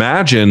 you would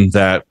imagine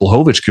that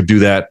Blachowicz could do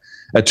that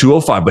at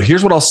 205. But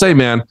here's what I'll say,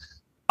 man.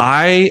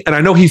 I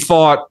know he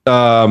fought.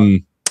 I'll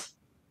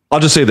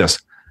just say this: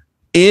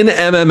 in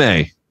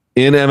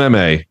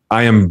MMA,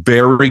 I am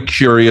very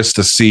curious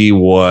to see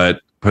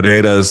what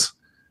Pereira's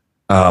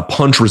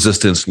punch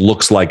resistance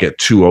looks like at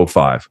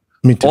 205.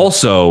 Me too.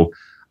 Also,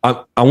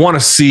 I want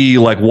to see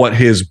like what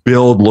his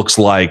build looks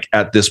like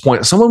at this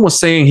point. Someone was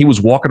saying he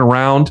was walking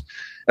around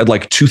at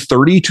like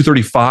 230,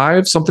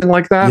 235, something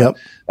like that. Yep.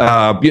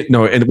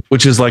 And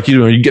which is like,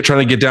 you trying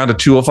to get down to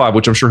 205,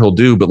 which I'm sure he'll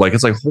do, but like,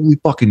 it's like, holy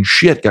fucking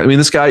shit. I mean,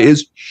 this guy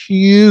is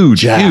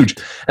huge. And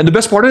the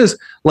best part is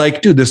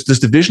like, dude, this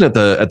division at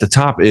the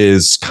top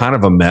is kind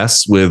of a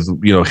mess with,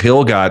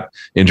 Hill got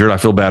injured. I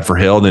feel bad for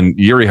Hill. And then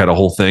Yuri had a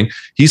whole thing.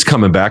 He's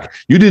coming back.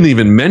 You didn't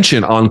even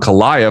mention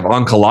Ankalaev.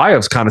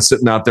 Ankalaev's kind of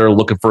sitting out there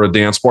looking for a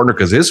dance partner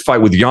because his fight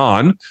with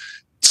Jan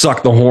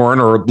sucked the horn,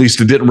 or at least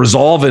it didn't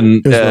resolve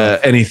in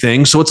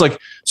anything. So it's like,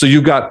 so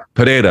you've got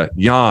Pereira,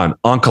 Jan,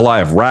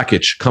 Ankalaev,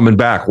 Rakic coming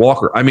back,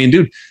 Walker. I mean,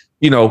 dude,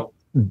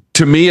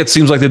 to me, it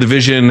seems like the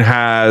division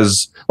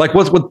has like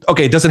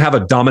okay, it doesn't have a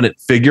dominant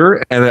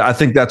figure. And I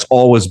think that's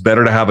always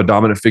better to have a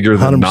dominant figure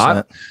than 100%.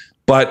 Not.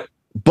 But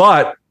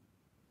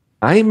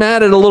I ain't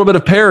mad at a little bit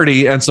of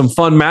parity and some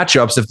fun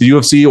matchups if the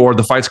UFC or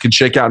the fights can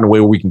shake out in a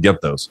way where we can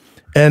get those.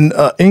 And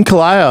in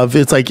Ankalaev,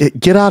 it's like,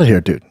 get out of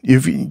here, dude.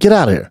 Get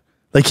out of here.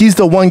 Like, he's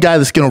the one guy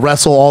that's going to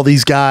wrestle all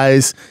these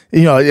guys.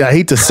 I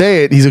hate to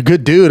say it. He's a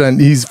good dude and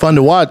he's fun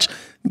to watch.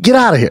 Get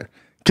out of here.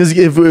 Because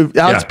if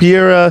Alex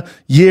Pereira,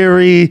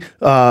 Yuri,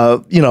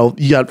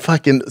 you got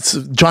fucking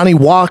Johnny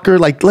Walker,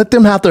 like, let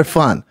them have their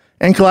fun.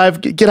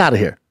 Ankalaev, get out of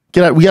here.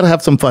 Get out. We got to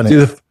have some fun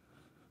here.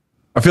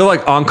 I feel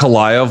like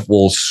Ankalaev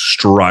will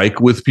strike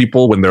with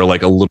people when they're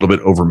like a little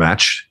bit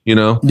overmatched,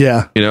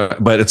 Yeah.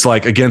 But it's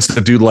like against a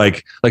dude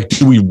like,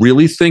 do we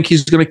really think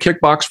he's going to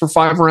kickbox for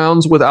 5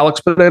 rounds with Alex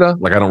Pereira?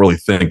 Like, I don't really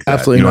think that.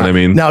 Absolutely. What I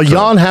mean? Now,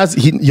 Jan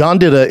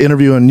did an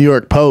interview in New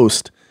York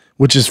Post,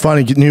 which is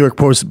funny. New York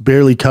Post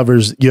barely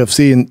covers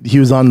UFC, and he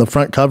was on the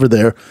front cover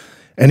there.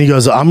 And he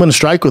goes, I'm going to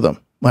strike with him.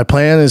 My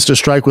plan is to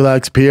strike with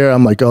Alex Pereira.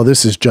 I'm like, oh,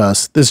 this is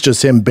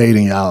just him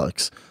baiting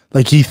Alex.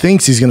 Like, he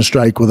thinks he's going to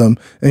strike with him,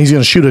 and he's going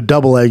to shoot a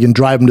double leg and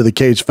drive him to the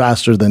cage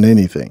faster than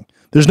anything.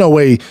 There's no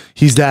way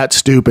he's that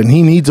stupid.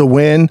 He needs a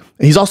win.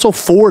 And he's also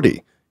 40.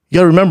 You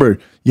got to remember,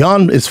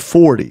 Jan is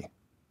 40.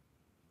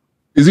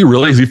 Is he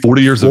really? Is he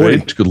 40 years of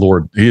age? Good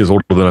Lord. He is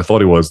older than I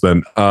thought he was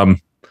then.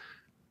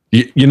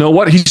 You know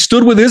what? He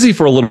stood with Izzy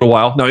for a little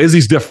while. Now,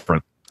 Izzy's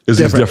different.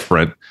 Izzy's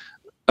different.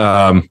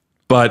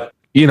 But,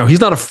 he's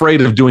not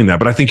afraid of doing that.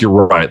 But I think you're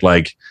right.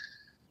 Like,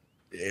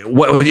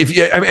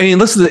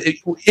 listen,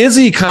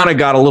 Izzy kind of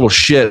got a little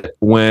shit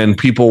when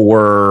people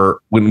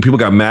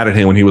got mad at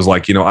him when he was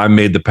like, I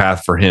made the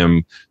path for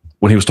him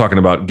when he was talking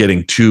about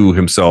getting to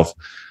himself.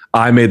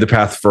 I made the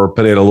path for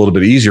Pereira a little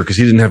bit easier because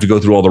he didn't have to go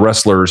through all the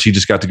wrestlers. He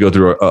just got to go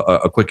through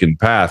a quickened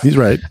path. He's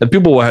right. And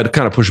people had to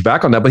kind of push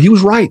back on that, but he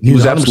was right. He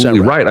was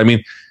absolutely right. I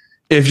mean,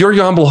 if you're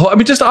Jan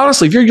Blachowicz, just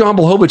honestly, if you're Jan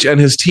Blachowicz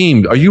and his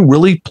team, are you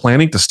really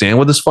planning to stand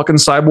with this fucking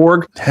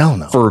cyborg? Hell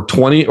no. For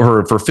 20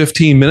 or for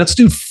 15 minutes?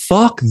 Dude,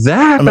 fuck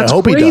that. That's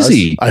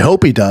crazy. I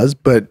hope he does,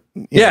 but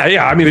yeah.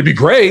 I mean, it'd be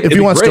great. If he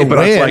wants to win,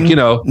 but it's like,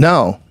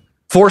 no.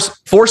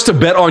 Forced to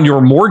bet on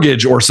your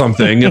mortgage or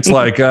something. It's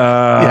like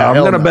I'm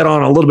going to bet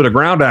on a little bit of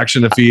ground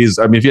action if he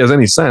has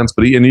any sense,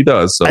 but he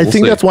does. So I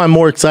think that's why I'm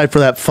more excited for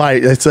that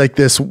fight. It's like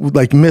this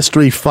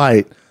mystery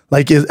fight.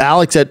 Like, is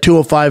Alex at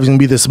 205 is going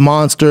to be this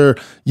monster?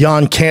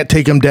 Jan can't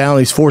take him down.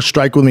 He's forced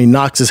strike with him. He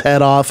knocks his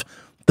head off.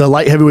 The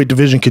light heavyweight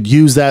division could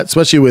use that,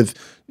 especially with,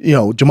 you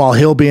know, Jamal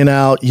Hill being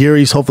out.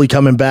 Yuri's hopefully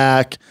coming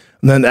back.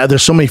 And then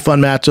there's so many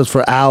fun matchups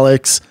for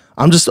Alex.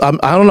 I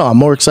don't know. I'm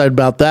more excited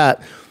about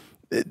that.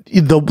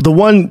 The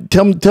one,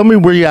 tell me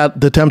where you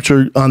at the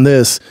temperature on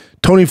this.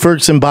 Tony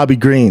Ferguson, Bobby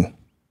Green.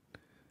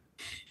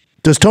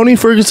 Does Tony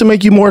Ferguson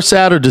make you more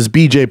sad, or does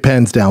BJ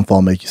Penn's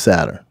downfall make you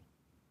sadder?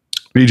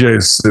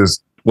 BJ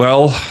says,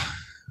 well,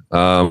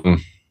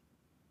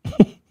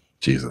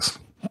 Jesus.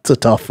 It's a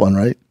tough one,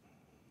 right?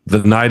 The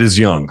night is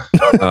young.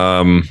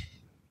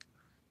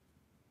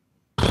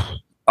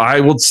 I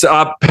would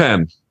say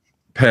Penn.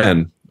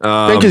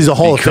 I think he's a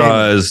Hall of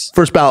Famer.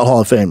 First ballot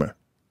Hall of Famer.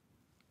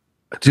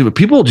 Dude, but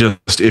people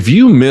just, if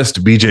you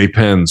missed BJ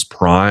Penn's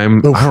prime,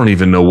 I don't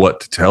even know what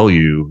to tell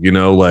you. You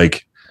know,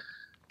 like,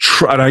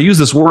 and I use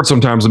this word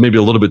sometimes maybe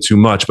a little bit too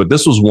much, but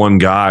this was one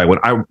guy when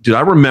I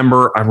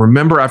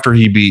remember after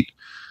he beat,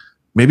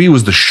 maybe it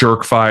was the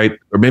Shirk fight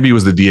or maybe it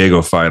was the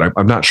Diego fight.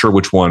 I'm not sure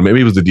which one.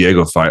 Maybe it was the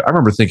Diego fight. I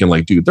remember thinking,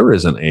 like, dude, there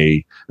isn't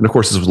and of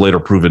course this was later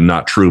proven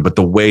not true, but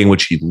the way in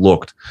which he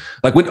looked,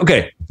 like,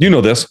 okay, you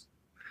know this.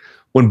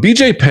 When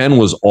BJ Penn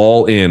was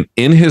all in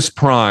his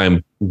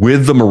prime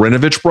with the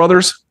Marinovich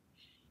brothers,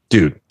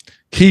 dude,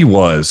 he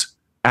was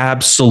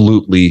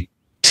absolutely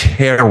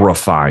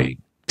terrifying.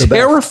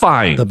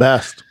 The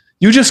best.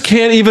 You just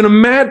can't even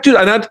imagine, dude.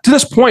 And to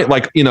this point,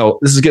 like, you know,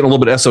 this is getting a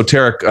little bit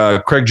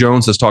esoteric. Craig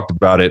Jones has talked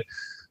about it,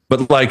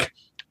 but like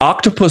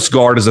octopus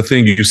guard is a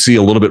thing you see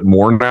a little bit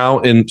more now,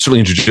 certainly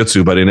in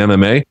jiu-jitsu, but in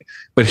MMA.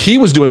 But he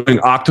was doing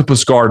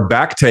octopus guard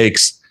back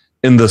takes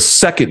in the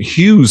second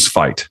Hughes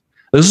fight.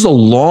 This is a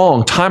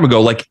long time ago.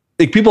 Like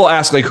people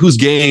ask, like, whose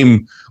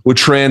game would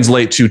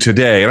translate to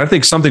today? And I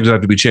think some things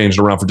have to be changed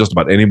around for just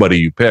about anybody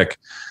you pick.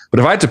 But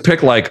if I had to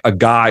pick like a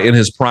guy in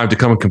his prime to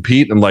come and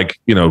compete and, like,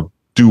 you know,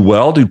 do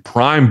well, dude,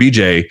 prime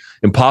BJ,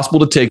 impossible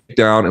to take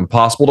down,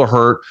 impossible to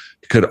hurt,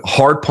 could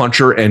hard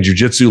puncher and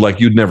jiu-jitsu like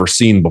you'd never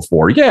seen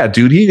before. Yeah,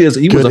 dude, he was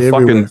a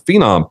fucking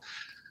phenom.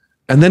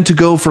 And then to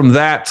go from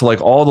that to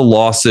like all the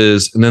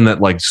losses and then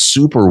that like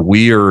super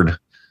weird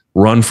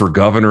run for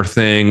governor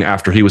thing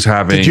after he was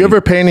having. Did you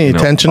ever pay any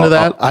attention to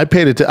that? I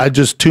paid it. I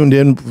just tuned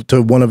in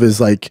to one of his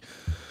like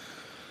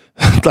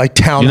town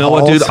halls. You know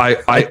what, dude?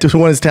 I to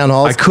one of his town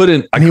halls. I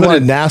couldn't. He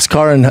wanted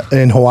NASCAR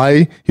in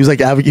Hawaii. He was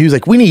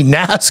like, we need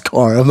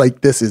NASCAR. I'm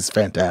like, this is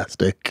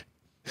fantastic.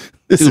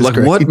 This is like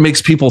great. What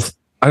makes people?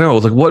 I know,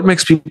 like, what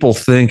makes people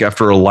think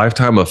after a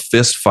lifetime of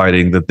fist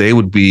fighting that they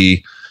would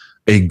be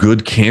a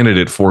good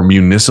candidate for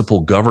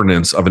municipal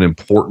governance of an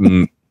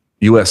important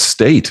U.S.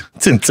 state?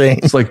 It's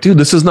insane. It's like, dude,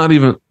 this is not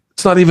even.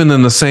 It's not even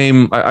in the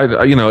same.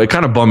 You know, it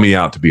kind of bummed me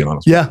out, to be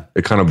honest. Yeah,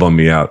 it kind of bummed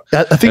me out.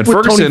 I think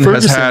Ferguson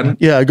has had.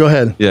 Yeah, go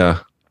ahead. Yeah,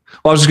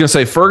 well, I was just gonna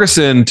say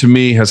Ferguson to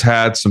me has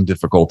had some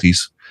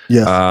difficulties.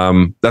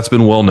 Yeah, that's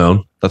been well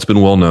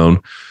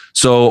known.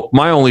 So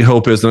my only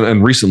hope is,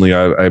 and recently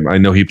I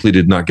know he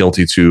pleaded not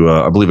guilty to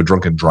I believe a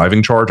drunken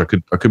driving charge. I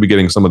could be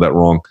getting some of that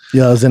wrong.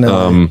 Yeah, I was in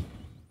LA.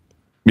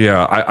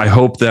 Yeah, I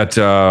hope that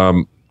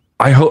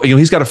I hope, you know,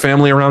 he's got a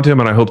family around him,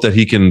 and I hope that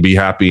he can be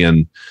happy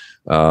and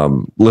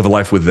live a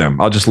life with them.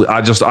 I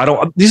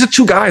don't. These are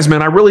two guys,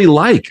 man. I really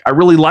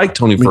like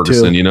Tony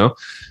Ferguson, you know,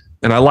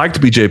 and I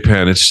liked BJ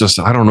Penn. It's just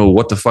I don't know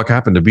what the fuck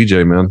happened to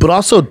BJ, man. But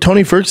also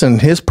Tony Ferguson,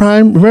 his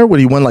prime. Remember when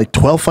he won like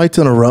 12 fights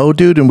in a row,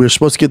 dude? And we were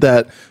supposed to get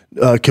that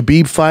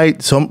Khabib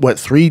fight,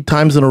 3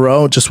 times in a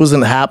row. It just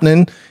wasn't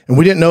happening, and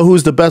we didn't know who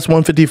was the best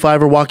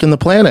 155er walking the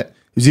planet.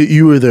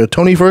 You were the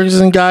Tony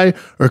Ferguson guy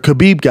or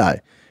Khabib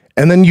guy,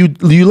 and then you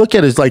look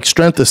at his like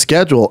strength of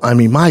schedule. I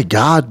mean, my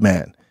God,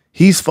 man,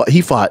 he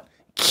fought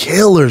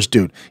killers,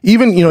 dude.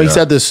 Even, you know, he's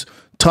had this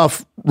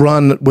tough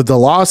run with the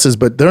losses,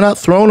 but they're not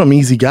throwing him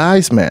easy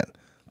guys, man.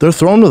 They're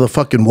thrown to the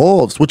fucking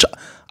wolves, which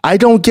I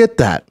don't get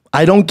that.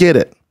 I don't get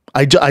it.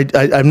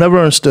 I've never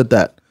understood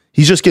that.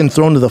 He's just getting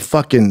thrown to the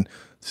fucking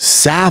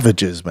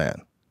savages,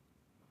 man.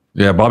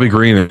 Yeah, Bobby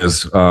Green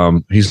is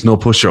he's no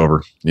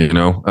pushover, you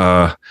know.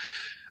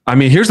 I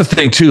mean, here's the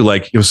thing too,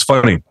 like, it was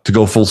funny to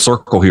go full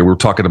circle here. We were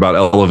talking about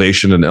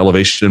elevation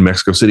in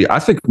Mexico City. I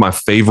think my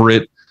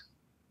favorite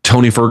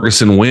Tony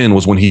Ferguson win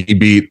was when he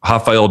beat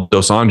Rafael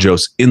dos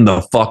Anjos in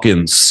the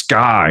fucking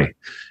sky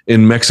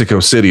in Mexico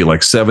City,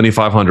 like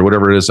 7,500,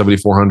 whatever it is,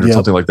 7,400,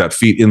 something like that,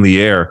 feet in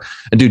the air.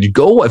 And dude, you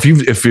go, if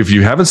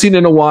you haven't seen it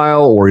in a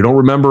while, or you don't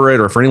remember it,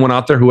 or for anyone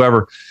out there,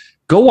 whoever,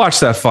 go watch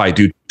that fight,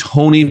 dude.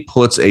 Tony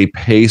puts a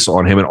pace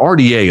on him. And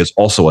RDA is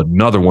also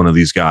another one of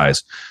these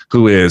guys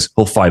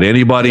he'll fight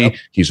anybody. Yep.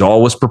 He's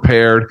always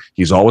prepared.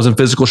 He's always in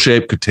physical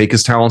shape, could take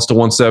his talents to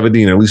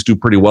 170 and at least do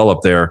pretty well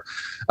up there.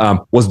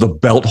 Was the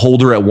belt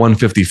holder at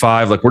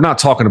 155. Like, we're not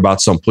talking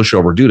about some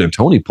pushover dude. And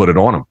Tony put it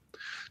on him.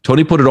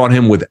 Tony put it on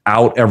him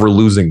without ever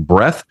losing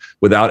breath,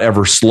 without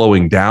ever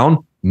slowing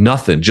down.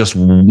 Nothing, just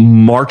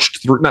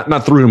marched through,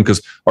 not through him,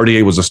 because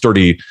RDA was a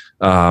sturdy,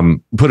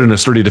 put in a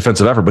sturdy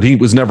defensive effort, but he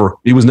was never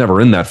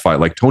in that fight.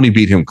 Like, Tony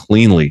beat him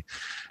cleanly.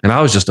 And I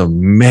was just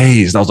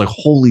amazed. I was like,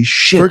 holy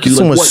shit.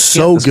 Ferguson was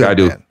so good,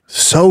 man.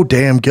 So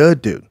damn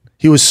good, dude.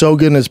 He was so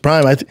good in his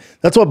prime.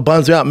 That's what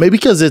bums me out. Maybe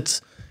because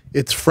it's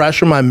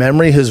fresh in my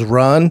memory, his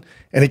run,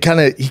 and he kind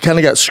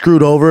of got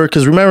screwed over.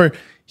 Because remember,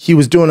 he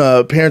was doing a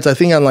appearance, I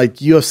think, on like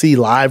UFC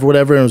Live or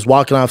whatever, and was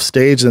walking off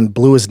stage and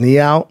blew his knee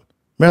out.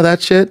 Remember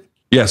that shit?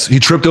 Yes, he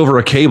tripped over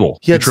a cable.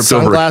 He had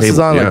sunglasses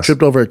on, like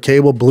tripped over a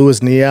cable, blew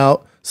his knee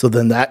out. So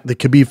then the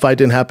Khabib fight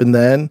didn't happen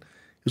then.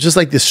 It was just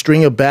like this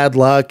string of bad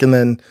luck, and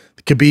then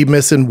the Khabib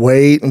missing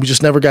weight, and we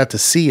just never got to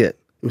see it.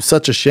 It was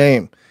such a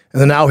shame. And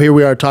then now here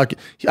we are talking.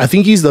 I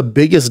think he's the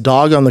biggest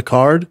dog on the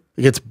card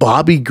against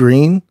Bobby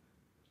Green.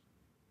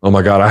 Oh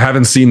my God, I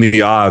haven't seen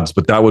the odds,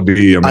 but that would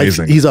be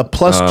amazing. He's a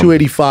plus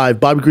 285.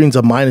 Bobby Green's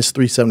a minus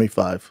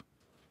 375.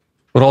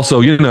 But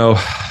also,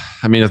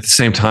 I mean, at the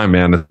same time,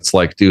 man, it's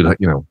like, dude,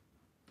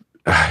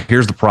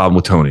 here's the problem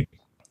with Tony.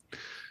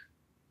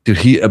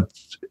 Dude,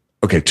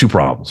 okay, two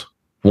problems.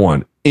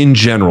 One, in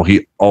general,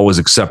 he always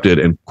accepted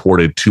and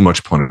courted too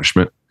much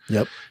punishment.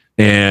 Yep.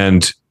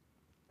 And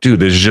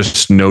dude, there's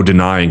just no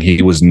denying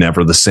he was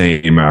never the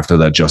same after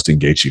that Justin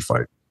Gaethje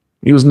fight.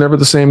 He was never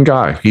the same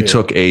guy. He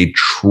took a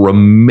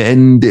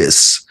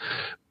tremendous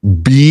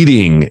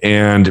beating,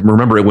 and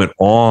remember, it went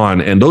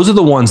on. And those are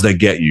the ones that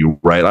get you,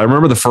 right? I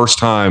remember the first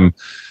time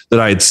that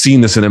I had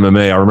seen this in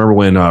MMA. I remember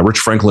when Rich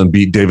Franklin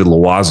beat David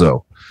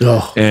Loiseau.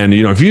 Oh. And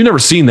if you've never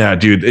seen that,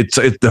 dude,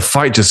 the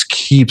fight just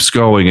keeps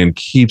going and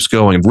keeps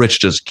going.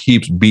 Rich just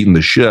keeps beating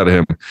the shit out of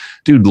him.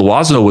 Dude,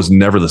 Loiseau was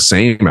never the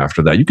same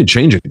after that. You can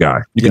change a guy.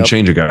 You can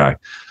change a guy.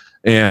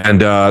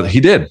 And he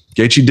did.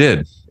 Gaethje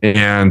did.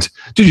 And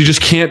dude, you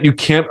just can't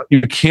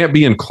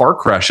be in car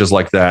crashes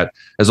like that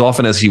as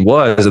often as he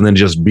was and then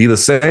just be the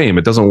same.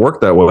 It doesn't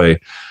work that way.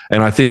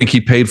 And I think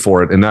he paid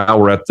for it. And now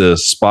we're at the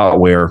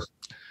spot where,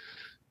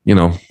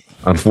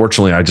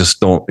 unfortunately, I just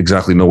don't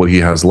exactly know what he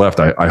has left.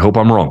 I hope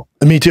I'm wrong.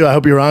 Me too. I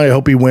hope you're wrong. I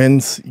hope he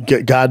wins.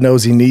 God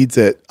knows he needs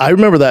it. I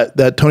remember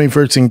that Tony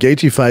Ferguson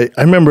Gaethje fight.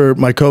 I remember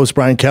my co-host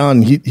Brian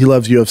Callen. He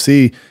loves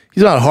UFC.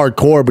 He's not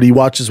hardcore, but he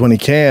watches when he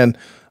can.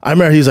 I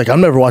remember he's like, I'm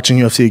never watching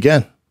UFC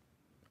again.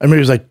 I remember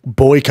he was like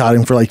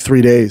boycotting for like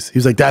 3 days. He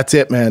was like, that's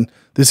it, man.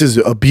 This is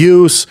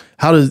abuse.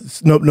 How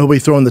does nobody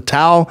throw in the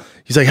towel?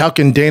 He's like, how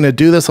can Dana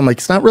do this? I'm like,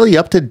 it's not really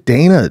up to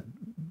Dana,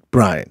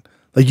 Brian.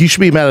 Like, you should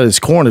be mad at his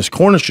corner. His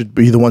corner should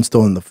be the ones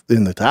throwing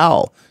in the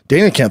towel.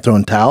 Dana can't throw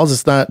in towels.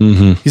 It's not.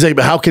 He's like,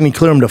 but how can he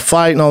clear him to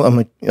fight? And all. I'm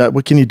like,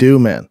 what can you do,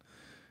 man?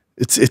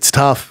 It's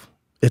tough.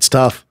 It's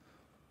tough.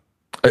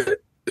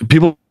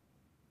 People's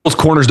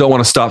corners don't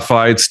want to stop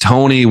fights.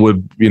 Tony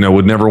would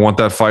never want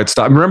that fight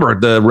stopped. Remember,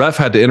 the ref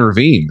had to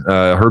intervene.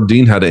 Herb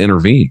Dean had to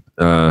intervene.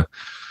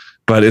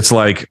 But it's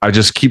like, I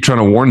just keep trying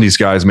to warn these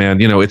guys,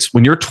 man. It's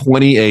when you're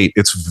 28,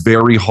 it's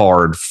very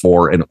hard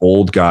for an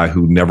old guy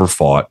who never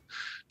fought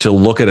to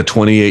look at a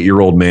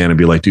 28-year-old man and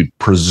be like, dude,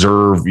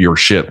 preserve your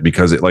shit,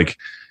 because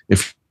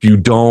if you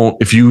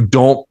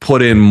don't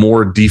put in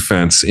more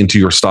defense into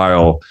your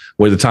style,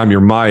 by the time you're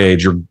my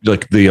age, you're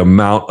like, the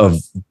amount of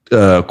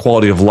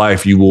quality of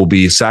life you will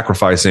be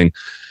sacrificing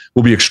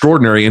will be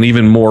extraordinary, and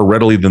even more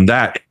readily than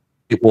that,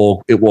 it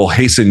will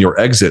hasten your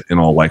exit in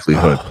all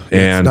likelihood.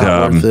 And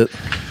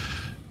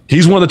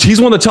he's one of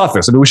the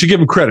toughest. I mean, we should give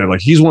him credit.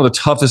 Like, he's one of the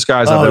toughest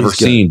guys I've ever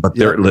seen. But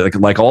they're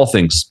like all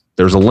things.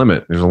 There's a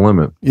limit. There's a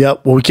limit.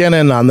 Yep. Well, we can't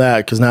end on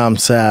that because now I'm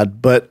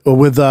sad. But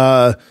with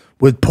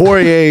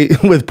Poirier,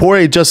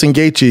 Justin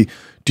Gaethje,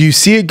 do you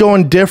see it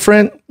going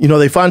different?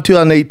 They fought in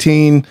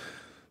 2018.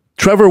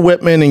 Trevor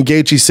Whitman and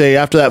Gaethje say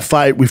after that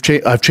fight,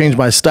 I've changed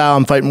my style.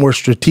 I'm fighting more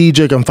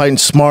strategic. I'm fighting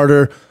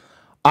smarter.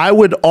 I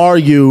would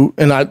argue,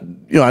 and I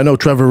know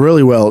Trevor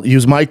really well. He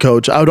was my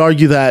coach. I would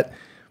argue that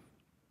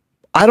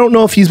I don't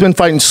know if he's been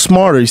fighting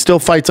smarter. He still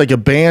fights like a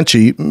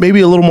banshee,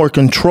 maybe a little more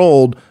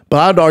controlled, but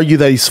I'd argue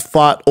that he's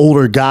fought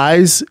older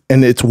guys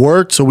and it's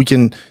worked. So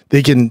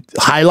they can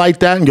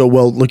highlight that and go,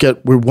 well, look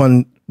at, we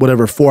won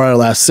whatever 4 out of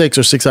last 6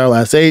 or 6 out of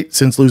last 8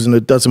 since losing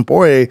to Dustin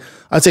Poirier.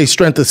 I'd say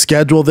strength of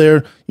schedule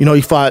there.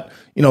 He fought,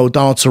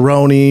 Donald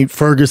Cerrone,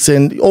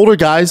 Ferguson, older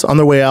guys on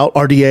their way out,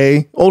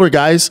 RDA, older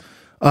guys.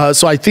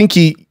 So I think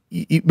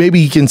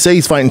maybe he can say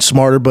he's fighting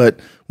smarter, but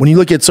when you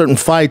look at certain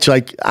fights,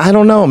 like, I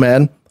don't know,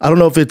 man. I don't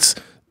know if it's,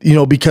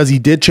 because he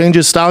did change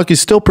his style.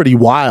 He's still pretty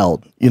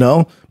wild,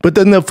 But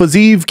then the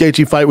Fiziev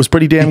Gaethje fight was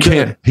pretty damn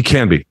good. He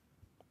can be.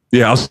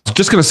 Yeah, I was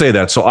just going to say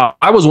that. So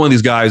I was one of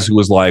these guys who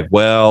was like,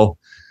 well,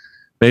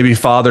 maybe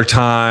father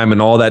time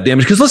and all that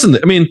damage. Because listen,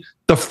 I mean,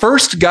 the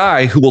first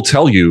guy who will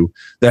tell you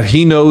that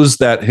he knows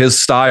that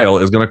his style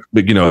is going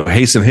to,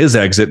 hasten his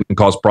exit and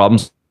cause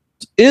problems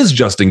is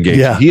Justin Gaethje.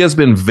 Yeah. He has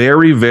been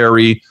very,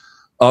 very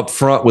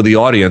upfront with the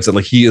audience and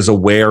he is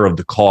aware of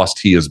the cost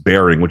he is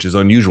bearing, which is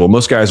unusual.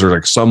 Most guys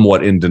are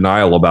somewhat in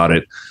denial about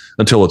it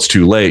until it's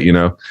too late. He's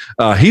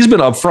been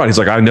upfront. He's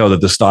like, I know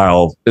that the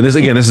style, and this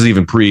is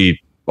even pre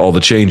all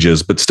the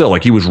changes, but still,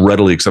 he was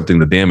readily accepting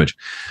the damage.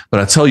 But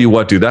I tell you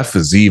what, dude, that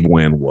Fiziev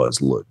win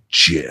was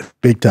legit,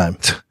 big time,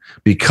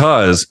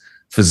 because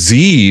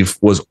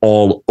Fiziev was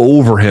all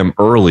over him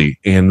early,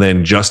 and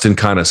then Justin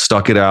kind of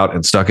stuck it out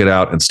and stuck it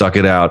out and stuck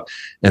it out,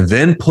 and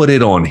then put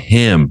it on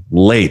him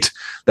late.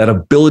 That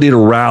ability to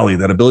rally,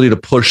 that ability to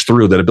push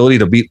through, that ability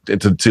to beat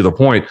to the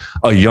point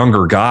a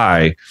younger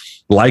guy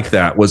like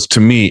that was,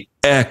 to me,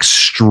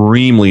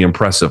 extremely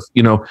impressive.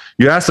 You know,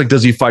 you asked, like,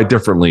 does he fight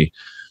differently?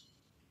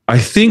 I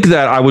think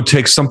that I would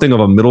take something of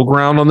a middle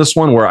ground on this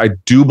one, where I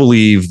do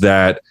believe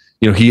that,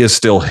 you know, he is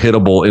still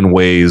hittable in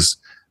ways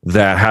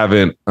that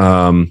haven't,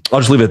 I'll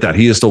just leave it at that.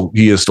 He is still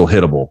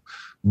hittable,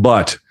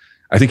 but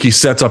I think he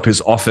sets up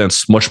his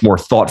offense much more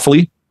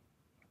thoughtfully.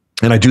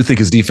 And I do think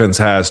his defense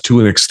has, to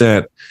an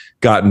extent,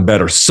 gotten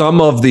better. Some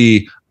of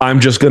the,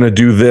 I'm just going to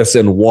do this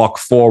and walk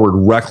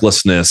forward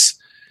recklessness,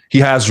 he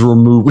has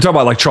removed. We talk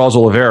about like Charles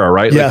Oliveira,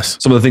 right? Yes.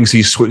 Like some of the things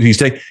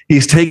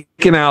he's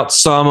taken out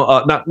some,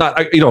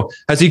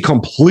 has he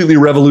completely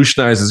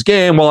revolutionized his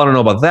game? Well, I don't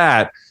know about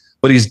that.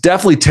 But he's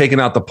definitely taken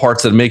out the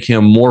parts that make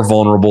him more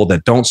vulnerable,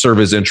 that don't serve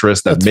his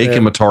interest, that make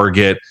him a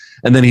target.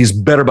 And then he's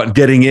better about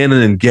getting in and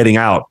then getting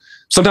out.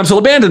 Sometimes he'll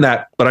abandon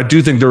that, but I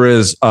do think there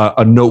is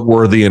a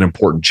noteworthy and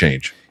important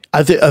change.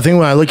 I think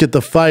when I look at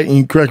the fight, and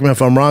you correct me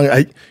if I'm wrong,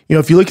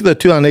 if you look at the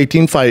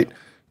 2018 fight,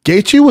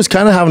 Gaethje was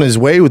kind of having his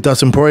way with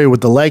Dustin Poirier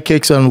with the leg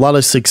kicks and a lot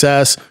of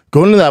success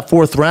going into that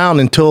fourth round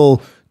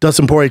until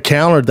Dustin Poirier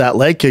countered that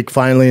leg kick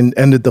finally and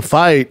ended the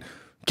fight.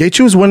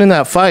 Gaethje was winning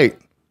that fight.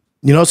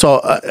 You know, so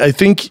I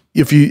think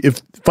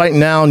if fighting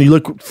now and you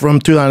look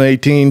from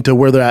 2018 to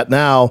where they're at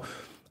now,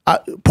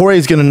 Poirier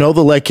is going to know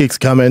the leg kicks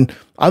coming.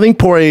 I think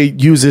Poirier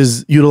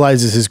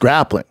utilizes his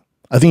grappling.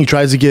 I think he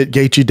tries to get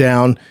Gaethje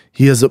down.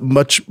 He has a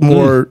much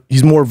more,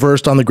 he's more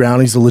versed on the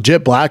ground. He's a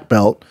legit black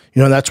belt.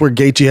 You know, and that's where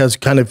Gaethje has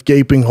kind of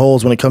gaping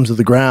holes when it comes to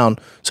the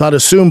ground. So I'd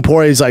assume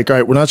Poirier's like, all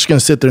right, we're not just going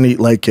to sit there and eat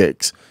leg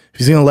kicks. If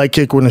he's going to leg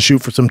kick, we're going to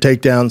shoot for some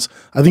takedowns.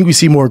 I think we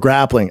see more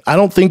grappling. I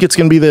don't think it's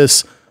going to be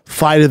this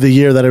fight of the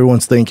year that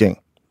everyone's thinking.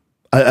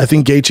 I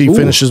think Gaethje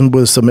finishes him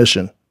with a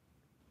submission.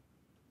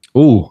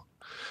 Ooh.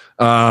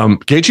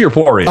 Gaethje or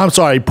Poirier? I'm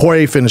sorry,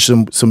 Poirier finishes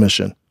him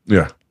submission.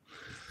 Yeah.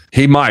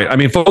 He might. I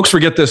mean, folks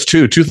forget this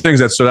too. Two things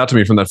that stood out to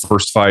me from that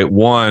first fight.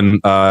 One,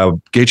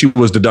 Gaethje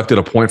was deducted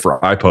a point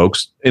for eye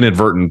pokes,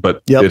 inadvertent,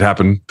 but it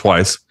happened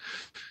twice.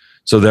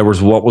 So there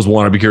was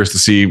one. I'd be curious to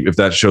see if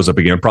that shows up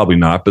again. Probably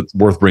not, but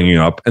worth bringing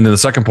up. And then the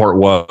second part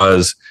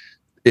was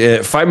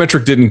Fight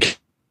Metric didn't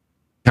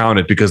count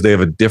it because they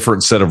have a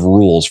different set of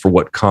rules for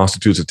what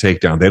constitutes a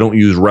takedown. They don't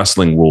use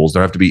wrestling rules.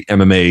 There have to be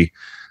MMA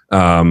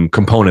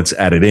components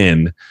added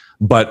in.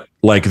 But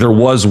like there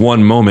was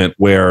one moment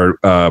where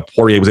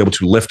Poirier was able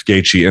to lift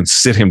Gaethje and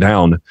sit him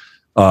down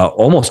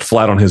almost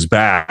flat on his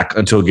back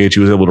until Gaethje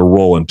was able to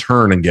roll and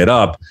turn and get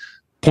up.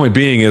 Point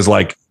being is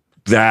like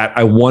that.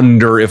 I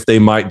wonder if they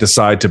might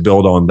decide to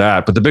build on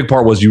that. But the big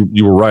part was you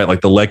were right,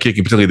 like the leg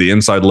kicking, particularly the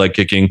inside leg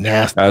kicking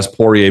as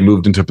Poirier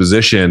moved into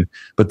position.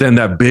 But then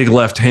that big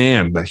left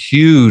hand, that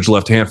huge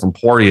left hand from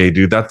Poirier,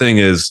 dude, that thing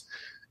is,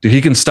 dude,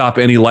 he can stop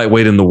any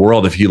lightweight in the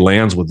world if he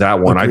lands with that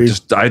one. Agreed.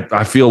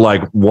 I feel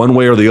like one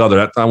way or the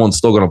other, that one's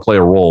still going to play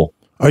a role.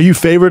 Are you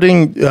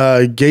favoriting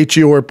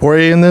Gaethje or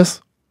Poirier in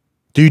this?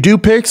 Do you do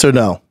picks or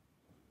no?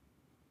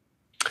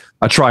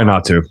 I try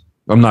not to.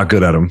 I'm not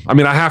good at them. I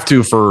mean, I have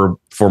to for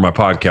my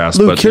podcast.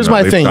 Luke, but, here's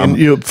my thing. And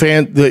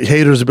the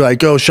haters will be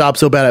like, "Oh, Schaub's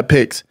so bad at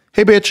picks."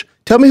 Hey, bitch,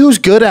 tell me who's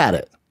good at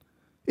it.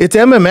 It's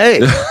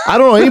MMA. I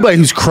don't know anybody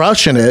who's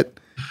crushing it.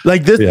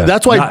 Like this. Yeah,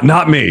 that's why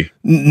not me.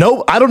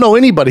 No, I don't know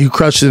anybody who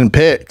crushes it in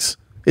picks.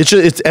 It's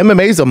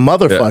MMA's a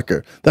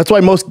motherfucker. Yeah. That's why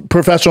most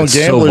professional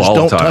gamblers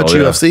don't touch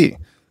UFC.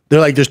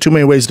 They're like, there's too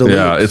many ways to lose.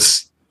 Yeah,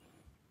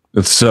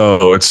 it's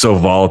so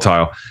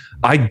volatile.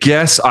 I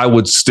guess I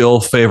would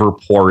still favor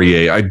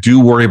Poirier. I do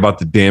worry about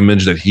the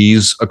damage that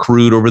he's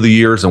accrued over the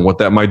years and what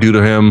that might do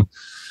to him.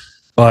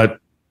 But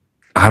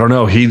I don't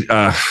know. He's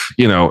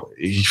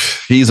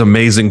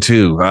amazing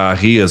too.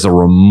 He is a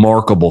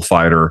remarkable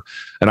fighter.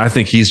 And I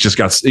think he's just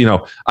got,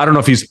 I don't know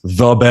if he's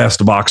the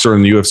best boxer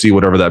in the UFC,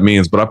 whatever that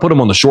means, but I put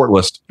him on the short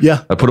list.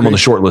 Yeah. I put him on the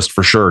short list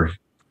for sure.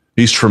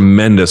 He's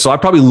tremendous. So I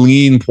probably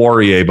lean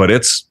Poirier, but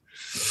it's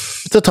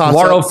a toss.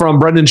 Eduardo from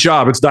Brendan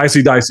Schaub. It's dicey.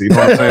 You know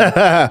what I'm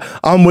saying?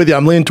 I'm with you.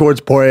 I'm leaning towards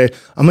Poirier.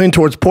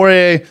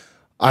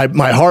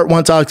 My heart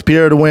wants Alex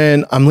Pierre to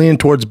win. I'm leaning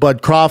towards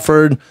Bud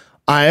Crawford.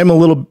 I am a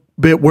little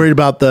bit worried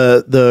about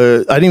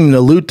the I didn't even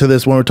allude to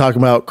this when we're talking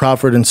about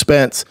Crawford and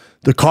Spence.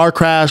 The car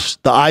crash,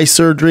 the eye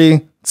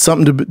surgery,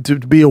 something to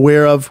be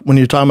aware of when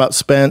you're talking about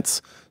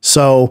Spence.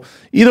 So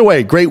either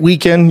way, great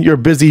weekend. You're a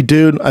busy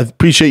dude. I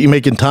appreciate you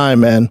making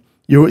time, man.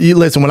 You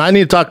listen, when I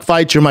need to talk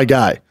fights, you're my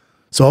guy.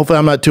 So hopefully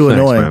I'm not too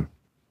annoying. Man.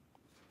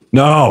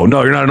 No,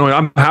 you're not annoying.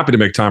 I'm happy to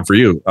make time for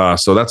you.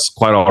 So that's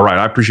quite all right.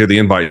 I appreciate the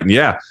invite. And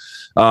yeah,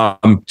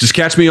 just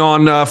catch me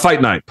on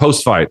fight night,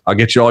 post-fight. I'll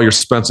get you all your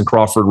Spence and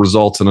Crawford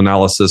results and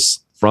analysis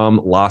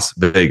from Las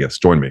Vegas.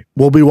 Join me.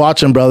 We'll be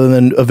watching, brother. And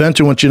then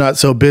eventually, once you're not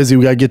so busy,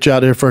 we got to get you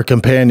out here for a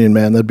companion,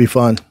 man. That'd be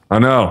fun. I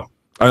know.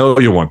 I owe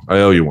you one.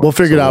 We'll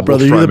figure it out,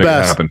 brother. You're the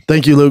best.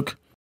 Thank you, Luke.